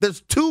 There's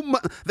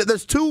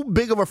too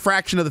big of a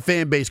fraction of the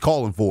fan base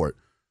calling for it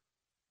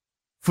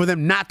for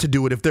them not to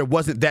do it if there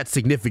wasn't that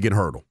significant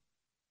hurdle.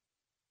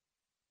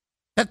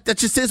 That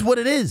just is what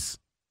it is.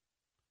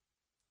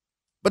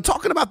 But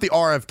talking about the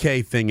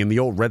RFK thing and the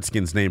old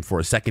Redskins name for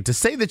a second, to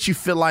say that you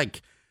feel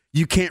like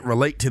you can't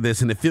relate to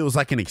this and it feels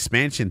like an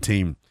expansion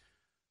team.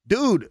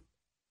 Dude,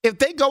 if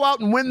they go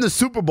out and win the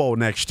Super Bowl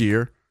next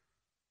year,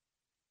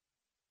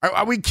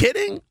 are we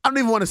kidding? I don't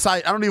even want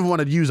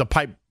to use a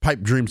pipe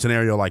dream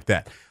scenario like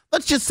that.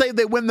 Let's just say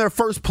they win their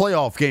first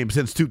playoff game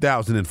since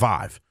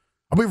 2005.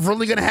 Are we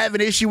really going to have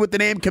an issue with the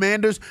name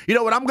Commanders? You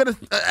know what I'm going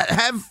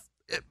to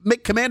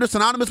make Commanders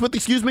synonymous with?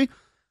 Excuse me?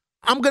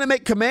 I'm going to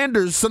make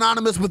Commanders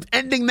synonymous with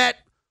ending that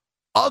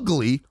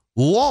ugly,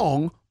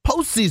 long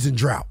postseason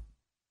drought.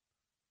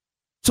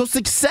 So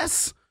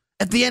success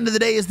at the end of the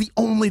day is the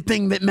only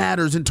thing that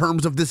matters in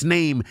terms of this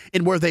name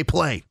and where they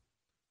play.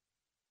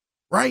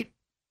 Right?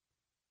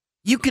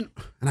 You can,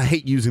 and I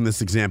hate using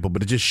this example,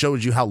 but it just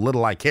shows you how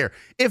little I care.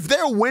 If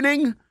they're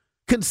winning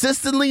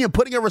consistently and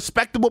putting a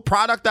respectable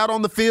product out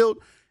on the field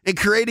and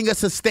creating a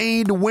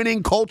sustained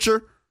winning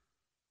culture,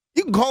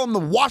 you can call them the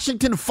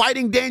Washington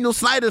Fighting Daniel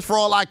Snyders for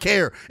all I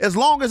care. As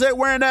long as they're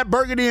wearing that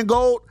burgundy and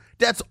gold,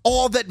 that's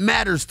all that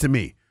matters to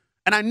me.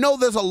 And I know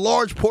there's a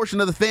large portion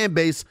of the fan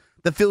base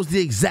that feels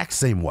the exact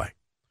same way.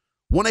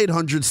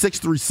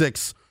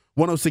 1-800-636-1067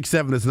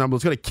 is the number.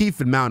 Let's go to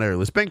Keith in Mount Airy.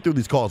 Let's bang through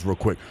these calls real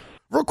quick.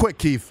 Real quick,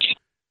 Keith.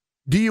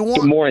 Do you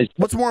want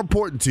what's more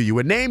important to you,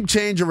 a name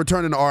change or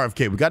returning to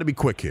RFK? We got to be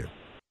quick here.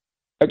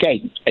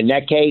 Okay, in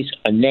that case,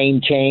 a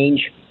name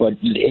change. But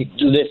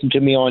listen to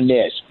me on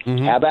this.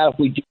 Mm-hmm. How about if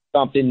we do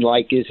something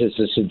like this as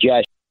a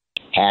suggestion?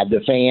 Have the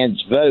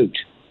fans vote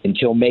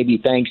until maybe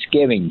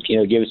Thanksgiving.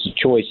 Give us the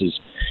choices.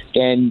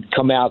 Then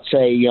come out,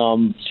 say,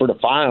 for the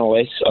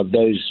finalists of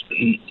those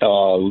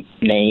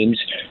names,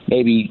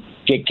 maybe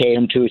dictate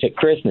them to us at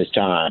Christmas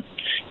time.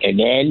 And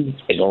then,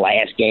 in the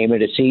last game of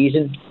the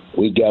season,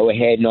 we go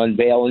ahead and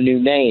unveil a new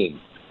name.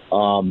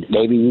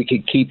 Maybe we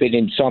could keep it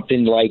in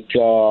something like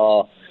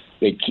the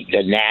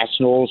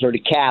Nationals or the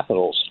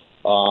Capitals,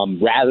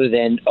 rather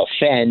than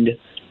offend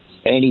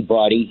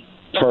anybody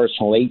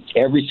personally.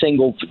 Every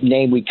single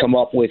name we come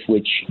up with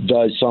which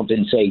does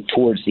something, say,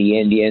 towards the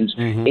Indians,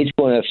 it's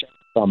going to offend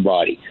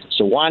somebody.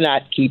 So why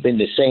not keep in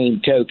the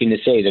same token to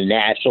say the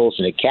Nationals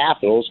and the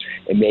Capitals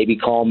and maybe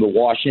call them the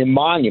Washington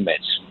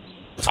Monuments?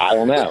 I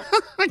don't know.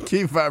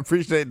 Keith, I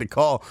appreciate the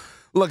call.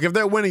 Look, if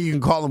they're winning, you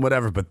can call them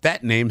whatever, but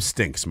that name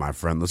stinks, my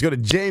friend. Let's go to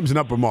James in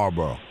Upper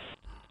Marlboro.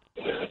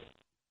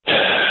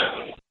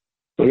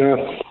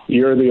 No,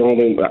 you're the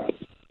only.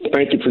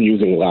 Thank you for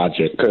using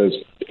logic, because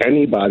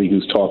anybody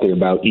who's talking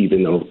about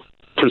even a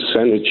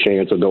percentage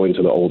chance of going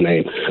to the old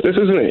name, this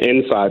isn't an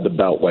inside the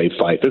Beltway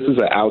fight. This is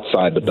an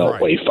outside the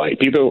Beltway fight.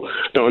 People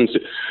don't.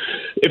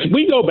 If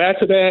we go back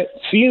to that,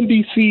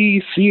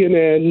 CNBC,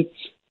 CNN,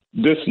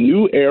 this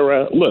new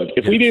era. Look,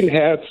 if we didn't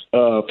have,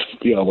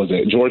 was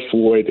it George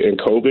Floyd and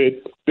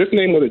COVID, this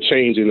name would have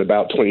changed in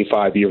about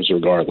 25 years,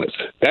 regardless.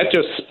 That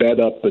just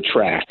sped up the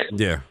track.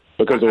 Yeah,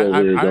 because of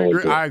what we were going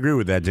through. I agree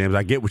with that, James.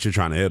 I get what you're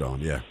trying to hit on.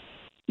 Yeah.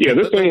 Yeah,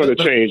 this thing would have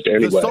changed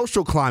anyway. The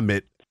social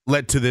climate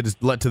led to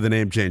the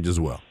name change as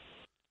well.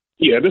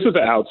 Yeah, this is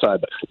the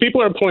outside.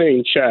 People are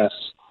playing chess,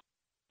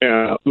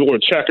 or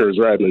checkers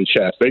rather than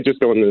chess. They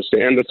just don't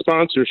understand. And the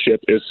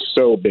sponsorship is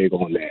so big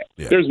on that.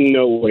 Yeah. There's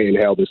no way in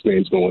hell this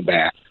name's going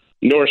back,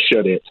 nor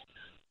should it.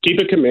 Keep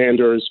it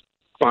Commanders,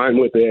 fine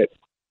with it.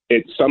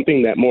 It's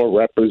something that more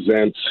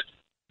represents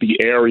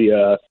the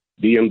area,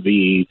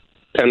 DMV,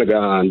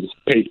 Pentagon,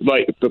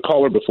 like the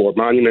caller before,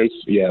 monuments,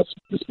 yes,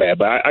 it's bad.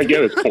 But I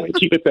get his point.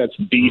 Keep it that's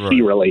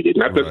DC related,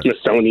 not the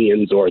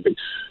Smithsonian's or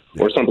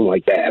something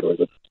like that, or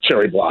the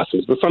cherry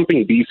blossoms, but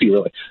something DC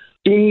related.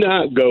 Do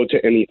not go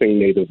to anything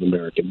Native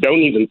American. Don't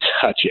even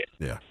touch it.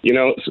 Yeah.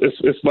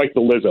 It's like the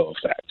Lizzo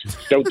effect.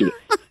 Don't do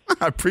it.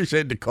 I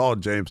appreciate the call,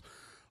 James.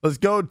 Let's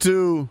go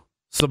to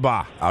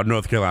Sabah out in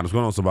North Carolina. What's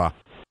going on, Sabah?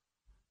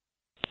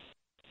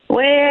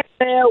 Well,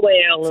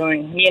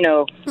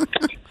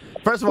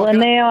 First of all,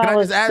 can I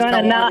just ask how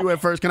are you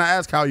at first? Can I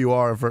ask how you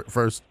are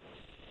first?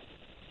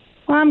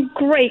 I'm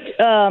great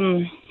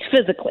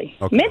physically.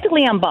 Okay.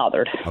 Mentally, I'm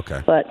bothered.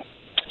 Okay. But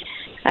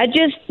I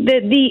just,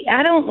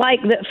 I don't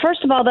like that.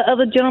 First of all, the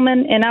other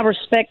gentleman, and I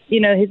respect,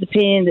 his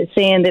opinion that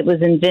saying that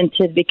was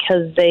invented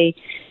because they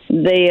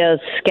they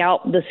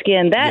scalp the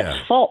skin. That's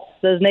false.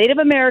 Those Native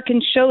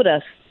Americans showed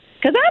us,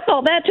 because I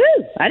thought that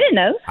too. I didn't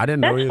know.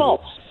 That's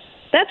false.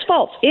 That's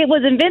false. It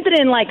was invented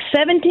in like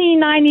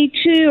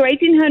 1792 or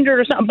 1800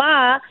 or something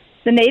by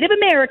the Native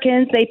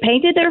Americans. They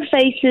painted their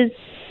faces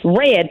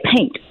red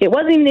paint. It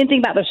wasn't even anything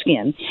about their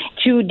skin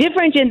to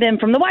differentiate them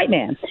from the white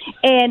man.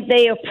 And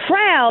they are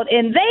proud,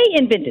 and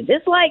they invented.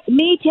 It's like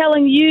me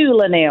telling you,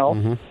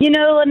 Lynnell, you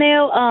know,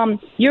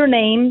 Lynnell, your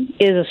name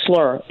is a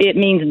slur. It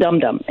means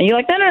dum-dum. And you're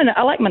like, no,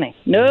 I like my name.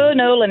 No,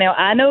 Lynnell,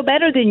 I know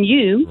better than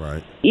you.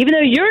 Right. Even though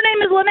your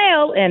name is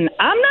Lynnell, and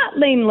I'm not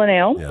named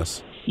Lynnell.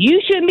 Yes.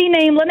 You shouldn't be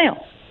named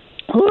Lynnell.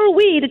 Who are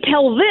we to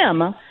tell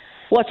them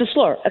what's a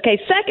slur? Okay,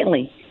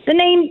 secondly, the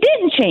name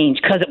didn't change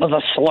because it was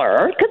a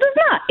slur, because it's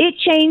not. It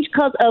changed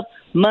because of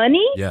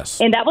money,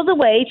 and that was a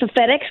way for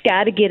FedEx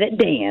guy to get at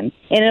Dan,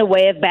 and a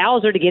way of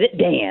Bowser to get at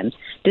Dan,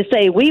 to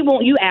say, we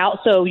want you out,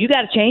 so you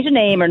got to change the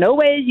name, or no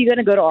way you're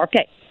going to go to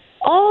RK.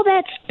 All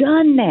that's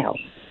done now.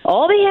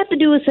 All they have to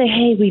do is say,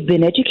 hey, we've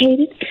been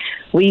educated.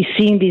 We've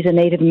seen these are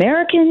Native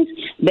Americans.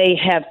 They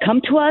have come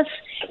to us,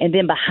 and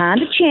then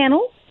behind the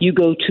channel, you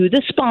go to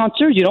the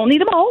sponsors. You don't need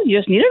them all. You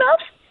just need enough.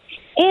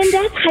 And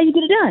that's how you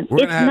get it done.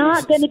 It's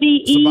not going to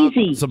be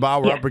easy.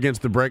 Sabah, we're up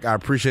against the break. I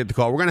appreciate the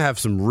call. We're going to have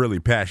some really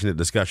passionate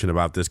discussion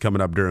about this coming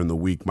up during the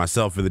week.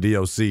 Myself for the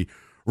DOC,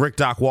 Rick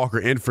Doc Walker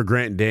in for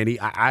Grant and Danny.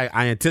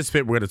 I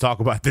anticipate we're going to talk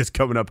about this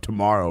coming up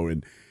tomorrow.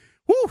 And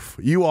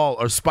you all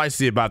are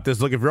spicy about this.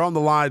 Look, if you're on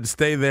the line,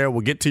 stay there.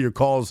 We'll get to your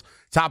calls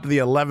top of the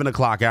 11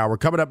 o'clock hour.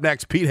 Coming up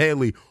next, Pete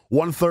Hailey,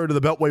 1/3 of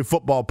the Beltway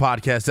Football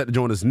podcast, set to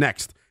join us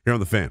next here on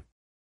The Fan.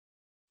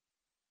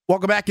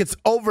 Welcome back. It's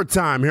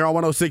overtime here on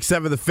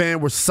 106.7 The Fan.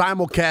 We're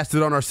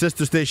simulcasted on our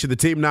sister station, the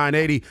Team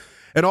 980,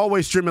 and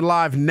always streaming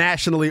live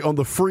nationally on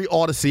the free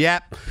Odyssey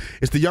app.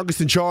 It's the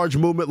youngest in charge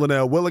movement,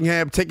 Lynnell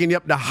Willingham, taking you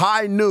up to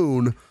high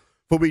noon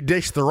before we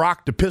dish the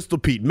rock to Pistol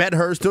Pete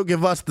Medhurst. He'll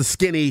give us the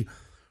skinny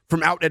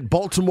from out at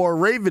Baltimore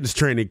Ravens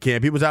training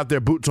camp. He was out there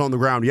boots on the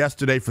ground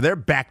yesterday for their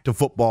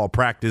back-to-football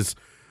practice.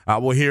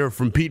 We'll hear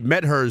from Pete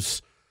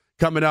Medhurst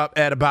coming up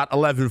at about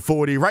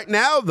 11:40. Right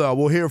now, though,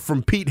 we'll hear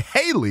from Pete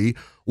Hailey,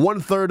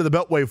 1/3 of the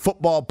Beltway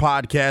Football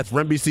podcast for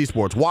NBC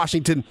Sports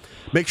Washington.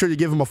 Make sure you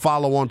give him a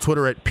follow on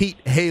Twitter at Pete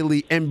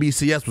Hailey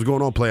NBCS. What's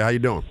going on, player? How you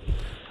doing?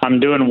 I'm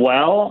doing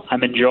well.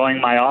 I'm enjoying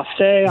my off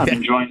day. I'm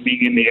enjoying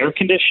being in the air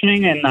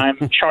conditioning, and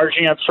I'm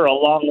charging up for a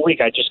long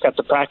week. I just got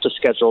the practice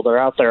schedule. They're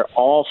out there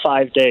all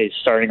 5 days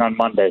starting on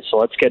Monday, so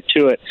let's get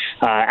to it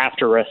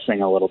after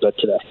resting a little bit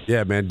today.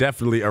 Yeah, man,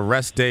 definitely a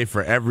rest day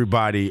for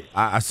everybody.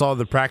 I saw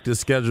the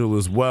practice schedule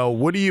as well.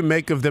 What do you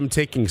make of them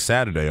taking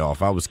Saturday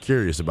off? I was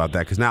curious about that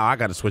because now I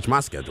got to switch my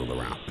schedule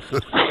around.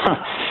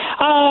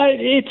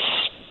 It's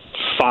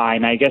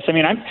fine, I guess. I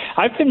mean,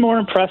 I've been more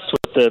impressed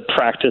with the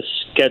practice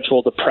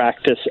schedule, the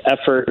practice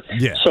effort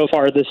so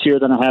far this year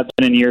than I have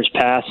been in years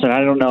past. And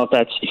I don't know if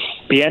that's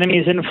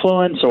Bieniemy's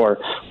influence or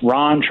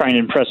Ron trying to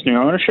impress new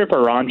ownership,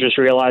 or Ron just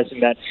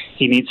realizing that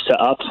he needs to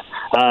up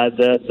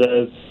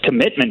the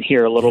commitment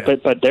here a little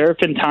bit. But there have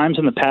been times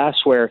in the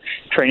past where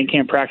training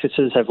camp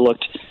practices have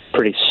looked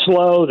pretty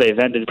slow. They've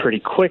ended pretty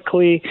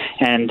quickly,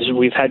 and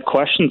we've had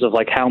questions of,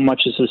 like, how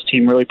much is this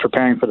team really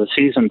preparing for the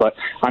season? But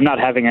I'm not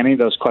having any of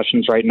those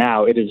questions right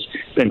now. It has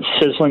been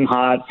sizzling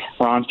hot.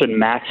 Ron's been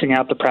maxing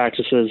out the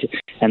practices,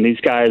 and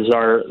these guys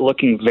are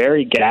looking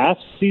very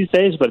gassed these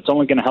days, but it's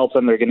only going to help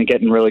them. They're going to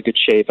get in really good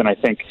shape, and I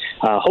think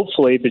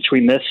hopefully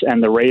between this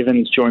and the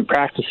Ravens joint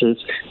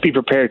practices, be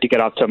prepared to get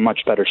off to a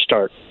much better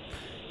start.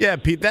 Yeah,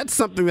 Pete, that's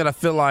something that I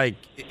feel like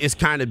is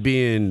kind of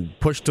being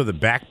pushed to the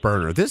back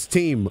burner. This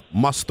team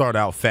must start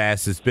out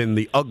fast. It's been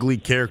the ugly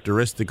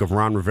characteristic of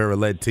Ron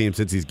Rivera-led team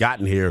since he's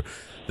gotten here.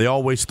 They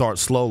always start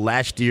slow.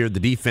 Last year, the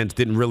defense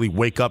didn't really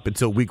wake up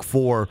until week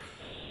 4.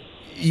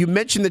 You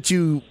mentioned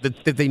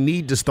that they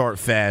need to start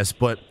fast,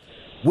 but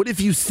what have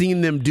you seen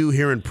them do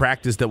here in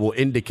practice that will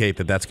indicate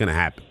that that's going to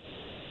happen?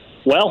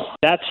 Well,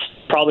 that's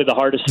probably the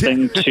hardest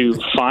thing to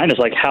find is,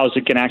 like, how's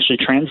it going to actually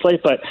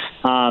translate. But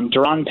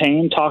Deron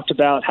Payne talked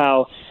about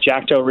how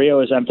Jack Del Rio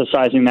is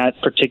emphasizing that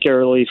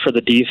particularly for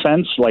the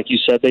defense. Like you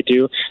said, they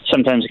do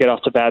sometimes get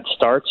off to bad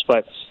starts,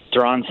 but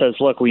Deron says,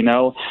 look, we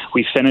know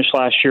we finished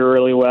last year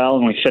really well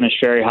and we finished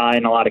very high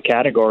in a lot of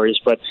categories,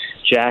 but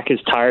Jack is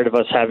tired of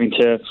us having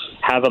to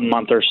have a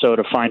month or so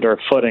to find our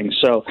footing.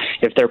 So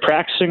if they're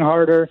practicing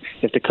harder,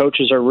 if the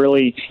coaches are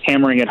really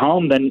hammering it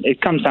home, then it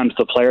comes down to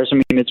the players. I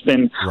mean, it's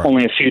been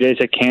only a few days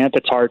at camp.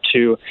 It's hard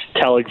to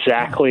tell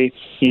exactly,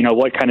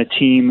 what kind of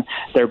team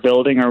they're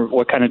building or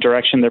what kind of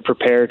direction they're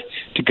prepared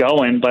to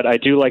go in. But I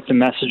do like the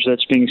message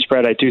that's being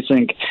spread. I do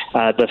think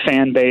the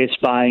fan base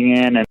buying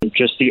in and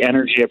just the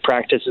energy at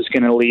practice is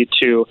going to lead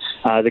to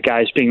the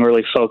guys being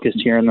really focused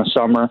here in the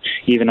summer,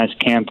 even as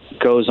camp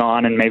goes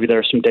on, and maybe there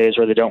are some days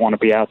where they don't want to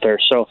be out there.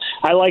 So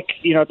I like,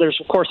 there's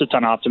of course a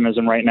ton of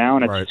optimism right now,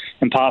 and it's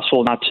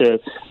impossible not to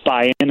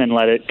buy in and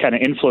let it kind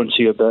of influence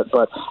you a bit.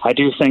 But I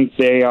do think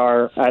they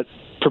are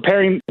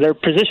they're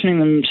positioning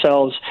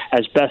themselves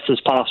as best as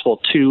possible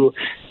to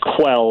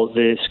quell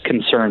these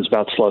concerns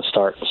about slow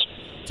starts.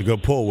 It's a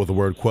good pull with the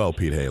word quell,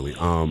 Pete Hailey.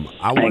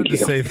 I wanted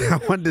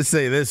to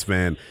say this,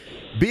 man.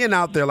 Being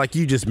out there, like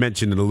you just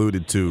mentioned and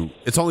alluded to,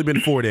 it's only been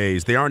 4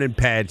 days. They aren't in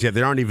pads yet.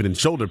 They aren't even in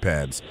shoulder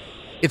pads.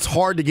 It's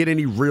hard to get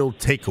any real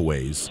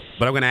takeaways.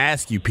 But I'm going to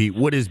ask you, Pete,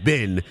 what has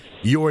been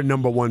your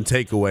number one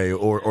takeaway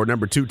or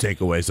number two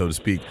takeaway, so to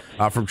speak,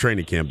 from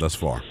training camp thus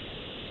far?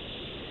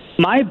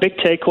 My big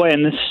takeaway,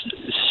 and this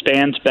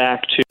spans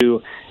back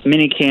to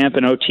mini camp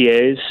and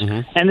OTAs,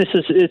 and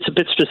it's a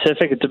bit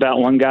specific. It's about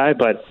one guy,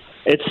 but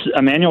it's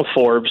Emmanuel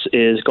Forbes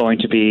is going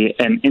to be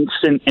an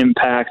instant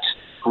impact,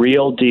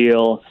 real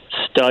deal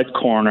stud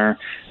corner.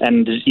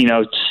 And, you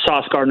know,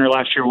 Sauce Gardner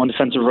last year won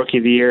Defensive Rookie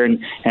of the Year and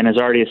has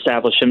already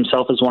established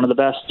himself as one of the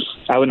best.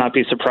 I would not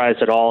be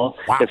surprised at all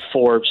if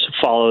Forbes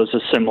follows a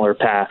similar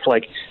path.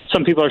 Like,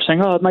 some people are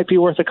saying, oh, it might be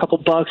worth a couple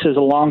bucks as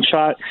a long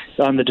shot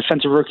on the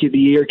Defensive Rookie of the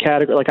Year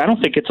category. Like, I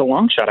don't think it's a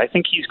long shot. I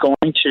think he's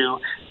going to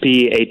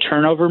be a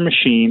turnover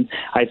machine.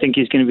 I think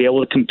he's going to be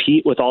able to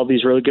compete with all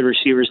these really good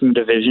receivers in the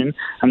division.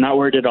 I'm not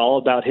worried at all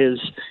about his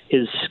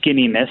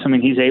skinniness. I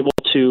mean, he's able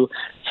to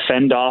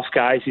fend off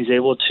guys. He's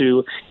able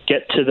to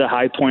get to the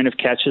high point of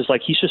catches.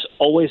 Like, he's just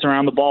always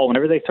around the ball.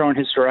 Whenever they throw in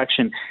his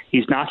direction,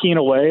 he's knocking it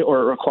away,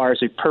 or it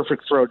requires a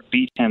perfect throw to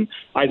beat him.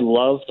 I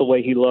love the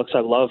way he looks. I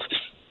love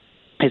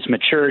his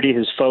maturity,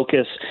 his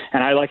focus,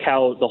 and I like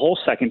how the whole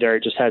secondary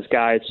just has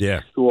guys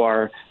who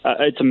are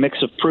it's a mix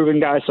of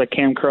proven guys like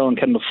Cam Curl and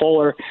Kendall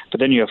Fuller,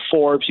 but then you have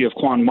Forbes, you have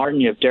Quan Martin,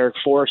 you have Derek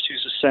Forrest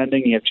who's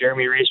ascending, you have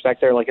Jeremy Reeves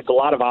back there. Like, it's a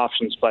lot of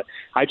options, but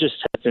I just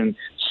have been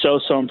so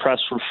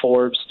impressed with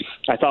Forbes.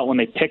 I thought when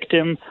they picked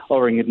him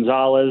over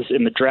Gonzalez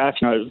in the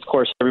draft, you know, of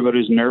course everybody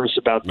was nervous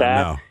about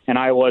that, and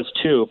I was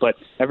too, but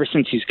ever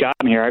since he's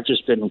gotten here, I've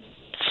just been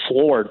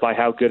floored by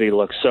how good he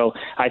looks. So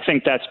I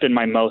think that's been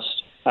my most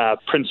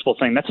principal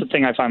thing. That's the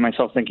thing I find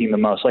myself thinking the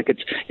most. Like,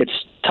 it's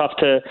tough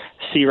to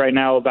see right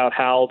now about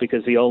Howell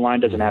because the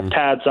O-line doesn't have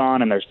pads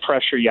on and there's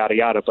pressure, yada,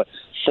 yada. But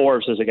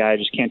Forbes is a guy I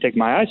just can't take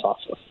my eyes off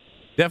of.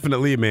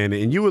 Definitely, man.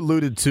 And you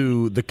alluded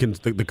to the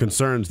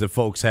concerns that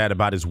folks had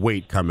about his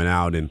weight coming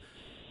out. And,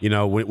 you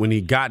know, when he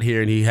got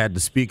here and he had to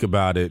speak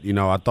about it, you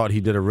know, I thought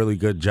he did a really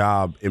good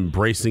job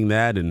embracing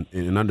that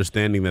and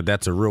understanding that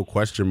that's a real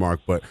question mark.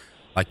 But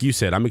like you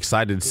said, I'm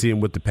excited to see him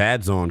with the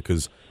pads on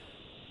because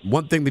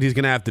one thing that he's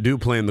going to have to do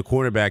playing the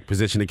quarterback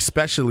position,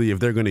 especially if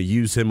they're going to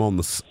use him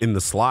in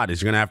the slot,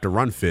 is you're going to have to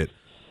run fit.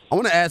 I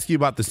want to ask you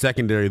about the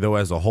secondary, though,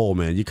 as a whole,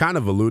 man. You kind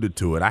of alluded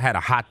to it. I had a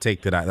hot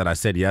take that I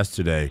said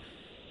yesterday.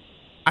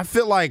 I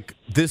feel like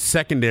this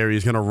secondary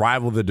is going to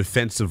rival the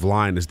defensive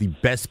line as the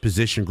best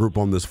position group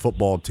on this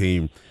football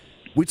team.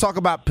 We talk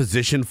about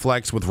position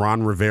flex with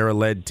Ron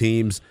Rivera-led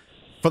teams.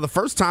 For the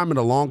first time in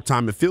a long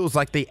time, it feels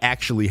like they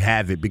actually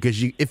have it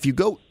because if you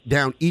go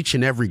down each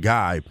and every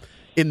guy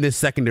in this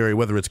secondary,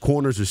 whether it's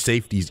corners or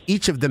safeties,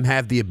 each of them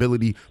have the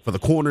ability. For the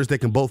corners, they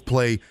can both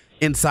play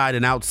inside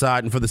and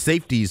outside. And for the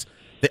safeties,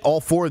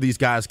 all four of these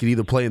guys can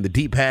either play in the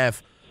deep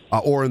half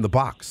or in the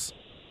box.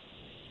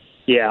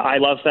 Yeah, I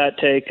love that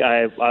take.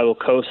 I will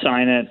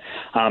co-sign it.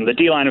 The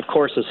D-line, of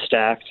course, is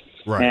stacked.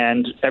 Right.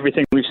 And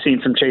everything we've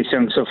seen from Chase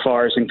Young so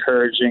far is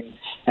encouraging.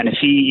 And if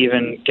he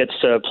even gets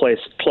to a place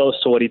close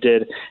to what he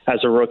did as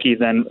a rookie,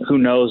 then who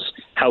knows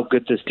how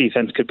good this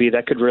defense could be.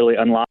 That could really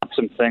unlock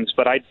some things.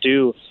 But I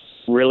do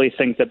really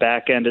think the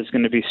back end is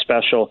going to be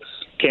special.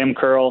 Cam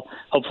Curl,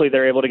 hopefully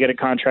they're able to get a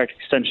contract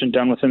extension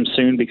done with him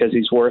soon because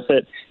he's worth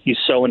it. He's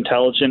so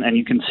intelligent, and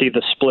you can see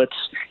the splits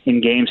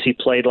in games he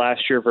played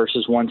last year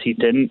versus ones he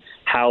didn't,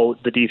 how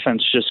the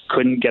defense just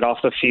couldn't get off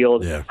the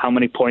field, how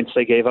many points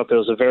they gave up. It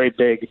was a very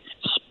big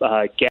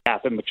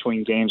gap in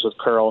between games with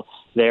Curl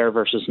there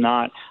versus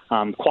not.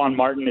 Quan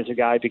Martin is a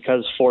guy,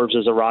 because Forbes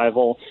is a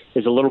rival,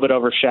 is a little bit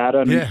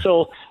overshadowed. He's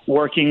still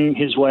working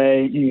his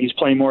way. He's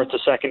playing more at the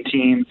second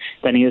team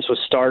than he is with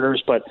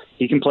starters, but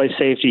he can play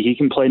safety. He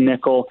can play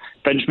nickel.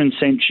 Benjamin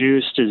St.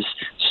 Just is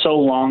so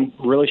long,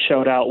 really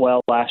showed out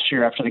well last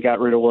year after they got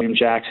rid of William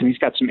Jackson. He's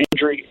got some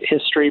injury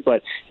history,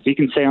 but if he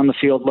can stay on the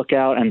field, look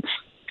out. And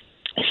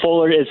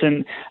Fuller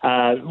isn't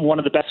one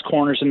of the best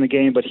corners in the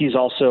game, but he's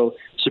also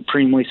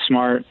supremely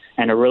smart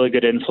and a really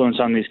good influence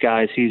on these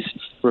guys. He's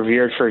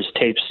revered for his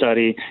tape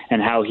study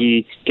and how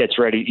he gets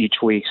ready each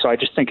week. So I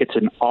just think it's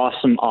an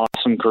awesome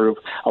group,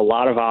 a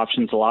lot of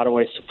options, a lot of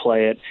ways to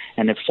play it.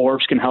 And if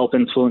Forbes can help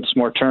influence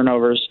more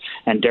turnovers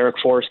and Derek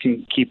Forrest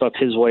can keep up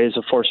his ways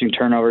of forcing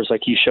turnovers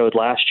like he showed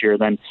last year,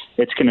 then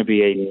it's going to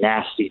be a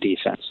nasty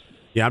defense.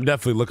 Yeah, I'm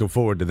definitely looking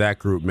forward to that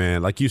group,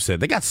 man. Like you said,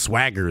 they got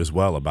swagger as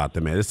well about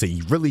them, man. It's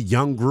a really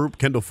young group,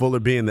 Kendall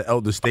Fuller being the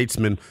elder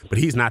statesman, but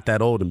he's not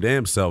that old him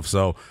damn self.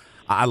 So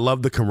I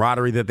love the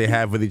camaraderie that they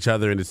have with each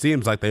other, and it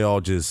seems like they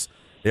all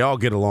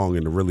get along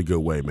in a really good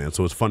way, man.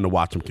 So it's fun to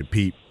watch them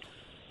compete.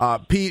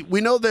 Pete, we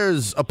know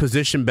there's a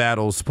position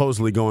battle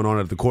supposedly going on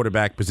at the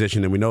quarterback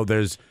position, and we know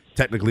there's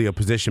technically a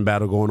position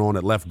battle going on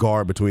at left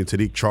guard between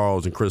Sadiq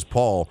Charles and Chris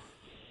Paul.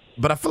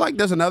 But I feel like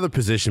there's another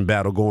position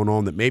battle going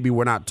on that maybe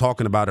we're not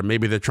talking about, or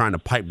maybe they're trying to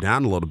pipe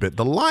down a little bit.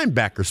 The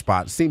linebacker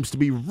spot seems to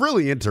be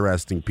really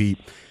interesting, Pete.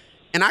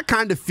 And I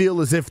kind of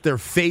feel as if they're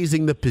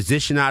phasing the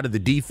position out of the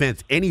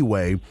defense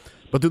anyway,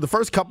 But through the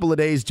first couple of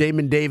days,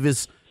 Jamin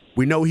Davis,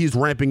 we know he's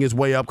ramping his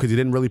way up because he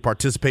didn't really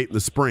participate in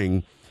the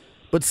spring.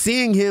 But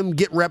seeing him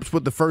get reps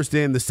with the first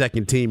and the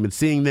second team and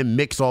seeing them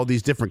mix all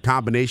these different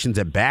combinations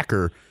at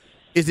backer,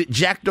 is it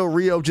Jack Del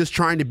Rio just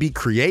trying to be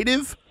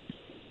creative?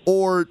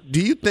 Or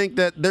do you think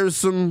that there's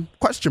some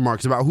question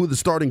marks about who the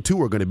starting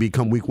two are going to be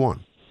come week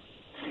one?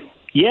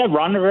 Yeah,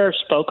 Ron Rivera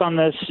spoke on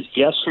this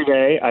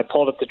yesterday. I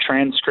pulled up the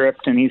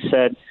transcript, and he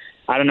said,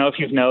 I don't know if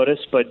you've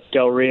noticed, but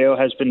Del Rio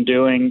has been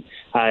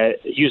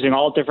using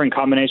all different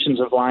combinations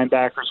of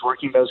linebackers,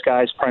 working those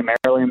guys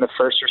primarily in the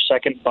first or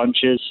second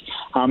bunches.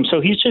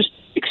 So he's just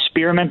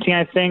experimenting,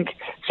 I think,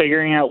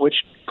 figuring out which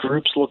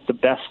groups look the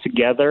best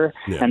together.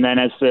 Yeah. And then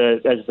as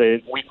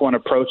the week one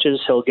approaches,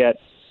 he'll get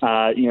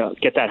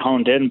that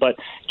honed in. But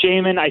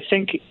Jamin, I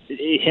think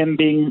him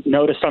being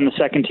noticed on the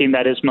second team,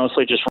 that is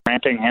mostly just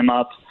ramping him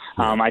up.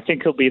 I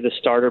think he'll be the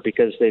starter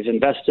because they've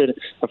invested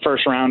a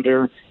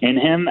first-rounder in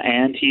him,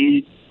 and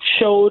he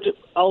showed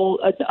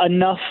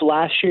enough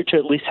last year to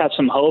at least have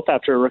some hope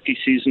after a rookie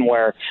season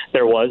where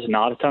there was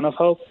not a ton of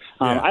hope.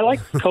 I like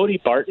Cody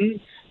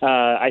Barton.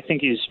 I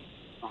think he's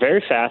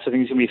very fast. I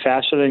think he's going to be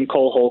faster than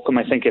Cole Holcomb.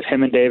 I think if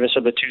him and Davis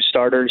are the two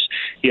starters,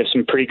 you have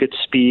some pretty good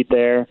speed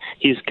there.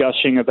 He's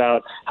gushing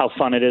about how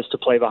fun it is to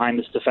play behind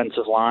this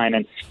defensive line.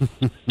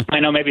 And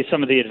I know maybe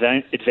some of the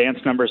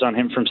advanced numbers on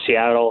him from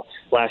Seattle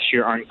last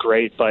year aren't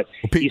great, but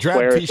he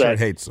swears T-shirt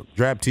hates him.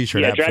 Drab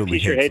T-shirt absolutely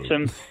hates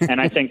him.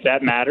 And I think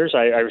that matters.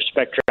 I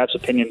respect Drab's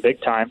opinion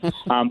big time.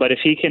 But if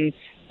he can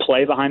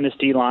play behind this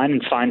D-line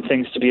and find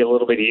things to be a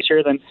little bit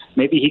easier, then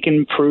maybe he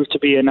can prove to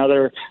be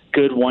another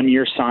good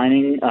one-year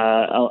signing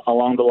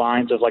along the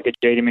lines of like a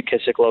J.D.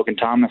 McKissick, Logan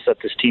Thomas that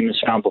this team has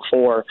found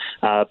before,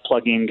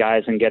 plugging in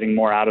guys and getting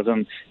more out of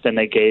them than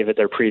they gave at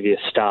their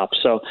previous stop.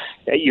 So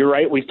you're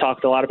right. We've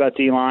talked a lot about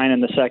D-line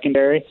and the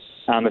secondary.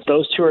 If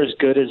those two are as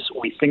good as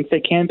we think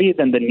they can be,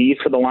 then the need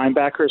for the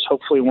linebackers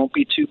hopefully won't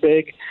be too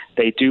big.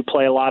 They do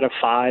play a lot of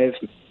 5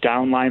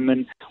 down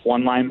linemen,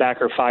 1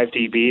 linebacker, 5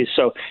 DBs.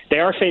 So they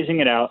are phasing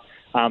it out.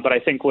 But I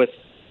think with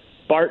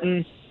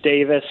Barton,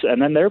 Davis,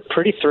 and then they're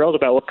pretty thrilled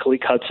about what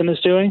Khaleke Hudson is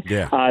doing.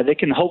 Yeah. They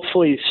can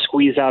hopefully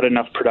squeeze out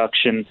enough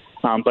production.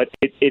 But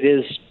it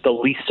is the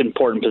least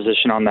important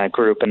position on that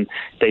group, and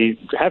they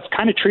have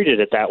kind of treated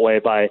it that way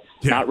by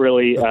not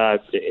really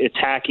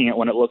attacking it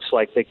when it looks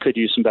like they could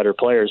use some better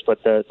players,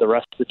 but the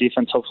rest of the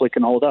defense hopefully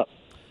can hold up.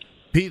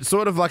 Pete,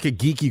 sort of like a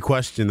geeky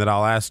question that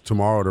I'll ask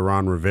tomorrow to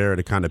Ron Rivera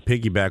to kind of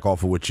piggyback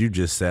off of what you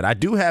just said. I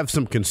do have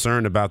some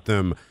concern about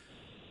them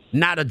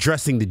not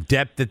addressing the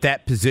depth at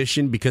that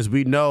position because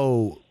we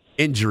know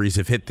injuries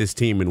have hit this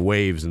team in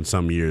waves in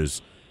some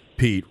years.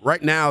 Pete,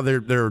 right now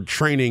they're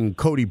training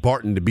Cody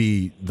Barton to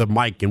be the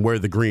Mike and wear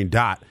the green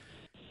dot.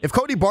 If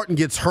Cody Barton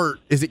gets hurt,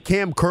 is it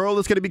Cam Curl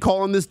that's going to be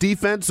calling this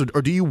defense,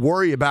 or do you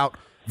worry about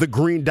the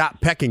green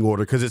dot pecking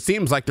order? Because it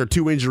seems like they're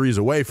 2 injuries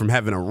away from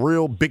having a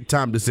real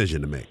big-time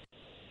decision to make.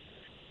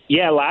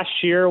 Yeah, last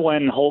year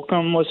when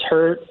Holcomb was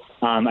hurt,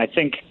 I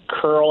think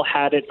Curl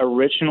had it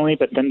originally,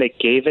 but then they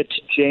gave it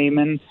to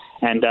Jamin,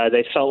 and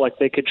they felt like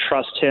they could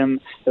trust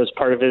him as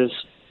part of his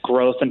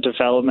growth and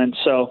development.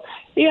 So,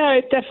 yeah,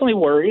 it definitely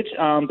worried,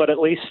 but at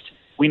least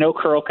we know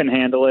Curl can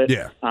handle it.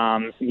 Yeah.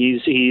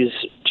 He's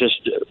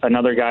just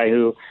another guy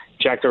who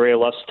Jack Del Rio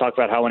loves to talk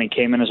about how when he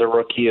came in as a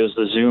rookie, it was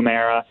the Zoom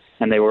era,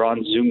 and they were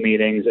on Zoom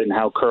meetings, and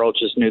how Curl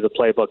just knew the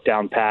playbook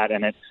down pat,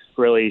 and it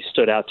really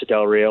stood out to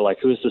Del Rio, like,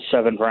 who's the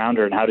 7th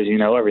rounder, and how does he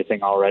know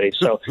everything already?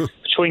 So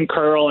between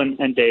Curl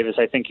and Davis,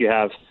 I think you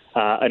have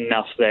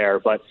enough there,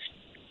 but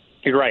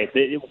you're right.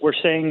 We're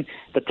saying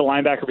that the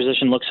linebacker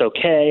position looks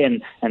okay,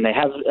 and they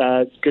have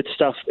good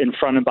stuff in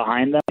front and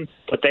behind them,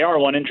 but they are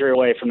 1 injury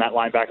away from that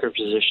linebacker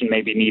position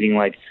maybe needing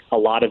like a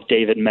lot of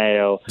David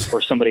Mayo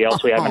or somebody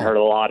else we haven't heard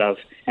a lot of,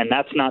 and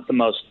that's not the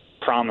most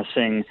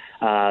promising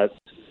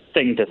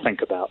thing to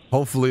think about.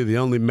 Hopefully the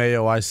only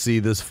Mayo I see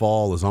this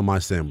fall is on my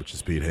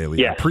sandwiches, Pete Hailey.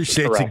 Yes, I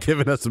appreciate you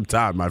giving us some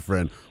time, my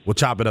friend. We'll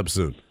chop it up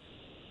soon.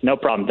 No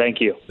problem.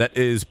 Thank you. That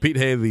is Pete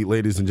Hailey,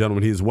 ladies and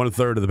gentlemen. He is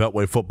 1/3 of the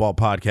Beltway Football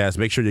Podcast.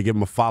 Make sure you give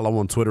him a follow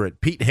on Twitter at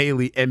Pete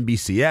Hailey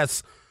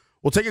NBCS.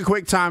 We'll take a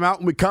quick time out.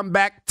 When we come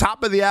back,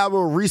 top of the hour,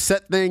 we'll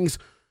reset things.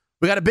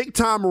 We got a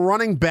big-time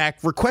running back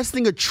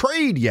requesting a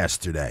trade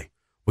yesterday.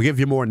 We'll give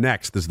you more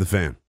next. This is The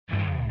Fan.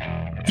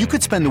 You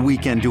could spend the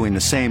weekend doing the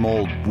same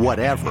old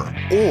whatever,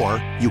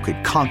 or you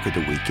could conquer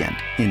the weekend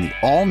in the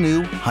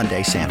all-new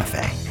Hyundai Santa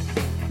Fe.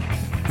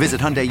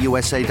 Visit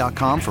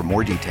HyundaiUSA.com for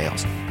more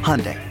details.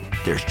 Hyundai.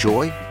 There's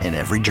joy in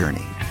every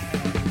journey.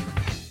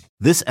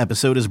 This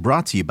episode is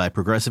brought to you by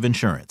Progressive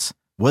Insurance.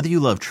 Whether you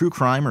love true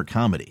crime or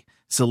comedy,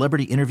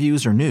 celebrity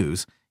interviews or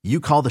news,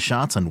 you call the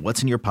shots on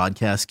what's in your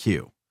podcast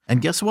queue.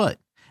 And guess what?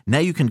 Now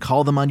you can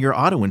call them on your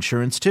auto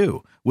insurance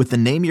too with the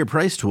Name Your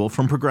Price tool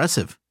from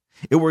Progressive.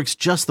 It works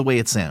just the way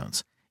it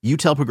sounds. You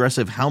tell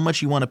Progressive how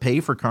much you want to pay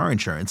for car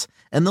insurance,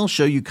 and they'll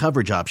show you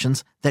coverage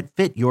options that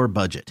fit your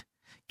budget.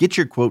 Get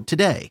your quote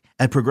today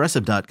at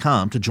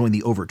Progressive.com to join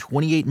the over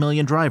 28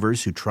 million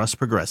drivers who trust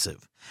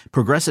Progressive.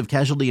 Progressive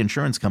Casualty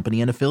Insurance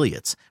Company and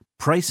Affiliates.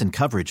 Price and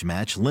coverage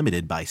match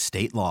limited by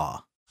state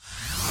law.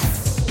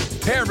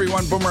 Hey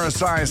everyone, Boomer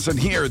Esiason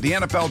here. The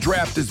NFL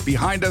draft is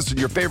behind us and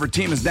your favorite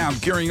team is now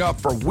gearing up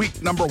for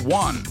week number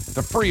 1.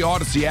 The free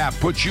Odyssey app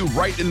puts you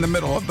right in the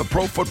middle of the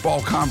pro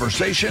football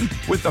conversation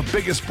with the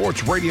biggest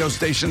sports radio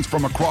stations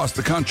from across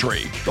the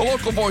country. The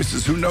local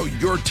voices who know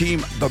your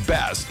team the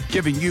best,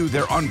 giving you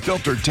their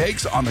unfiltered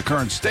takes on the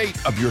current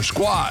state of your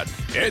squad.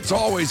 It's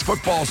always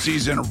football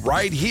season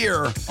right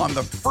here on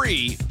the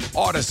free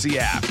Odyssey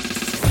app.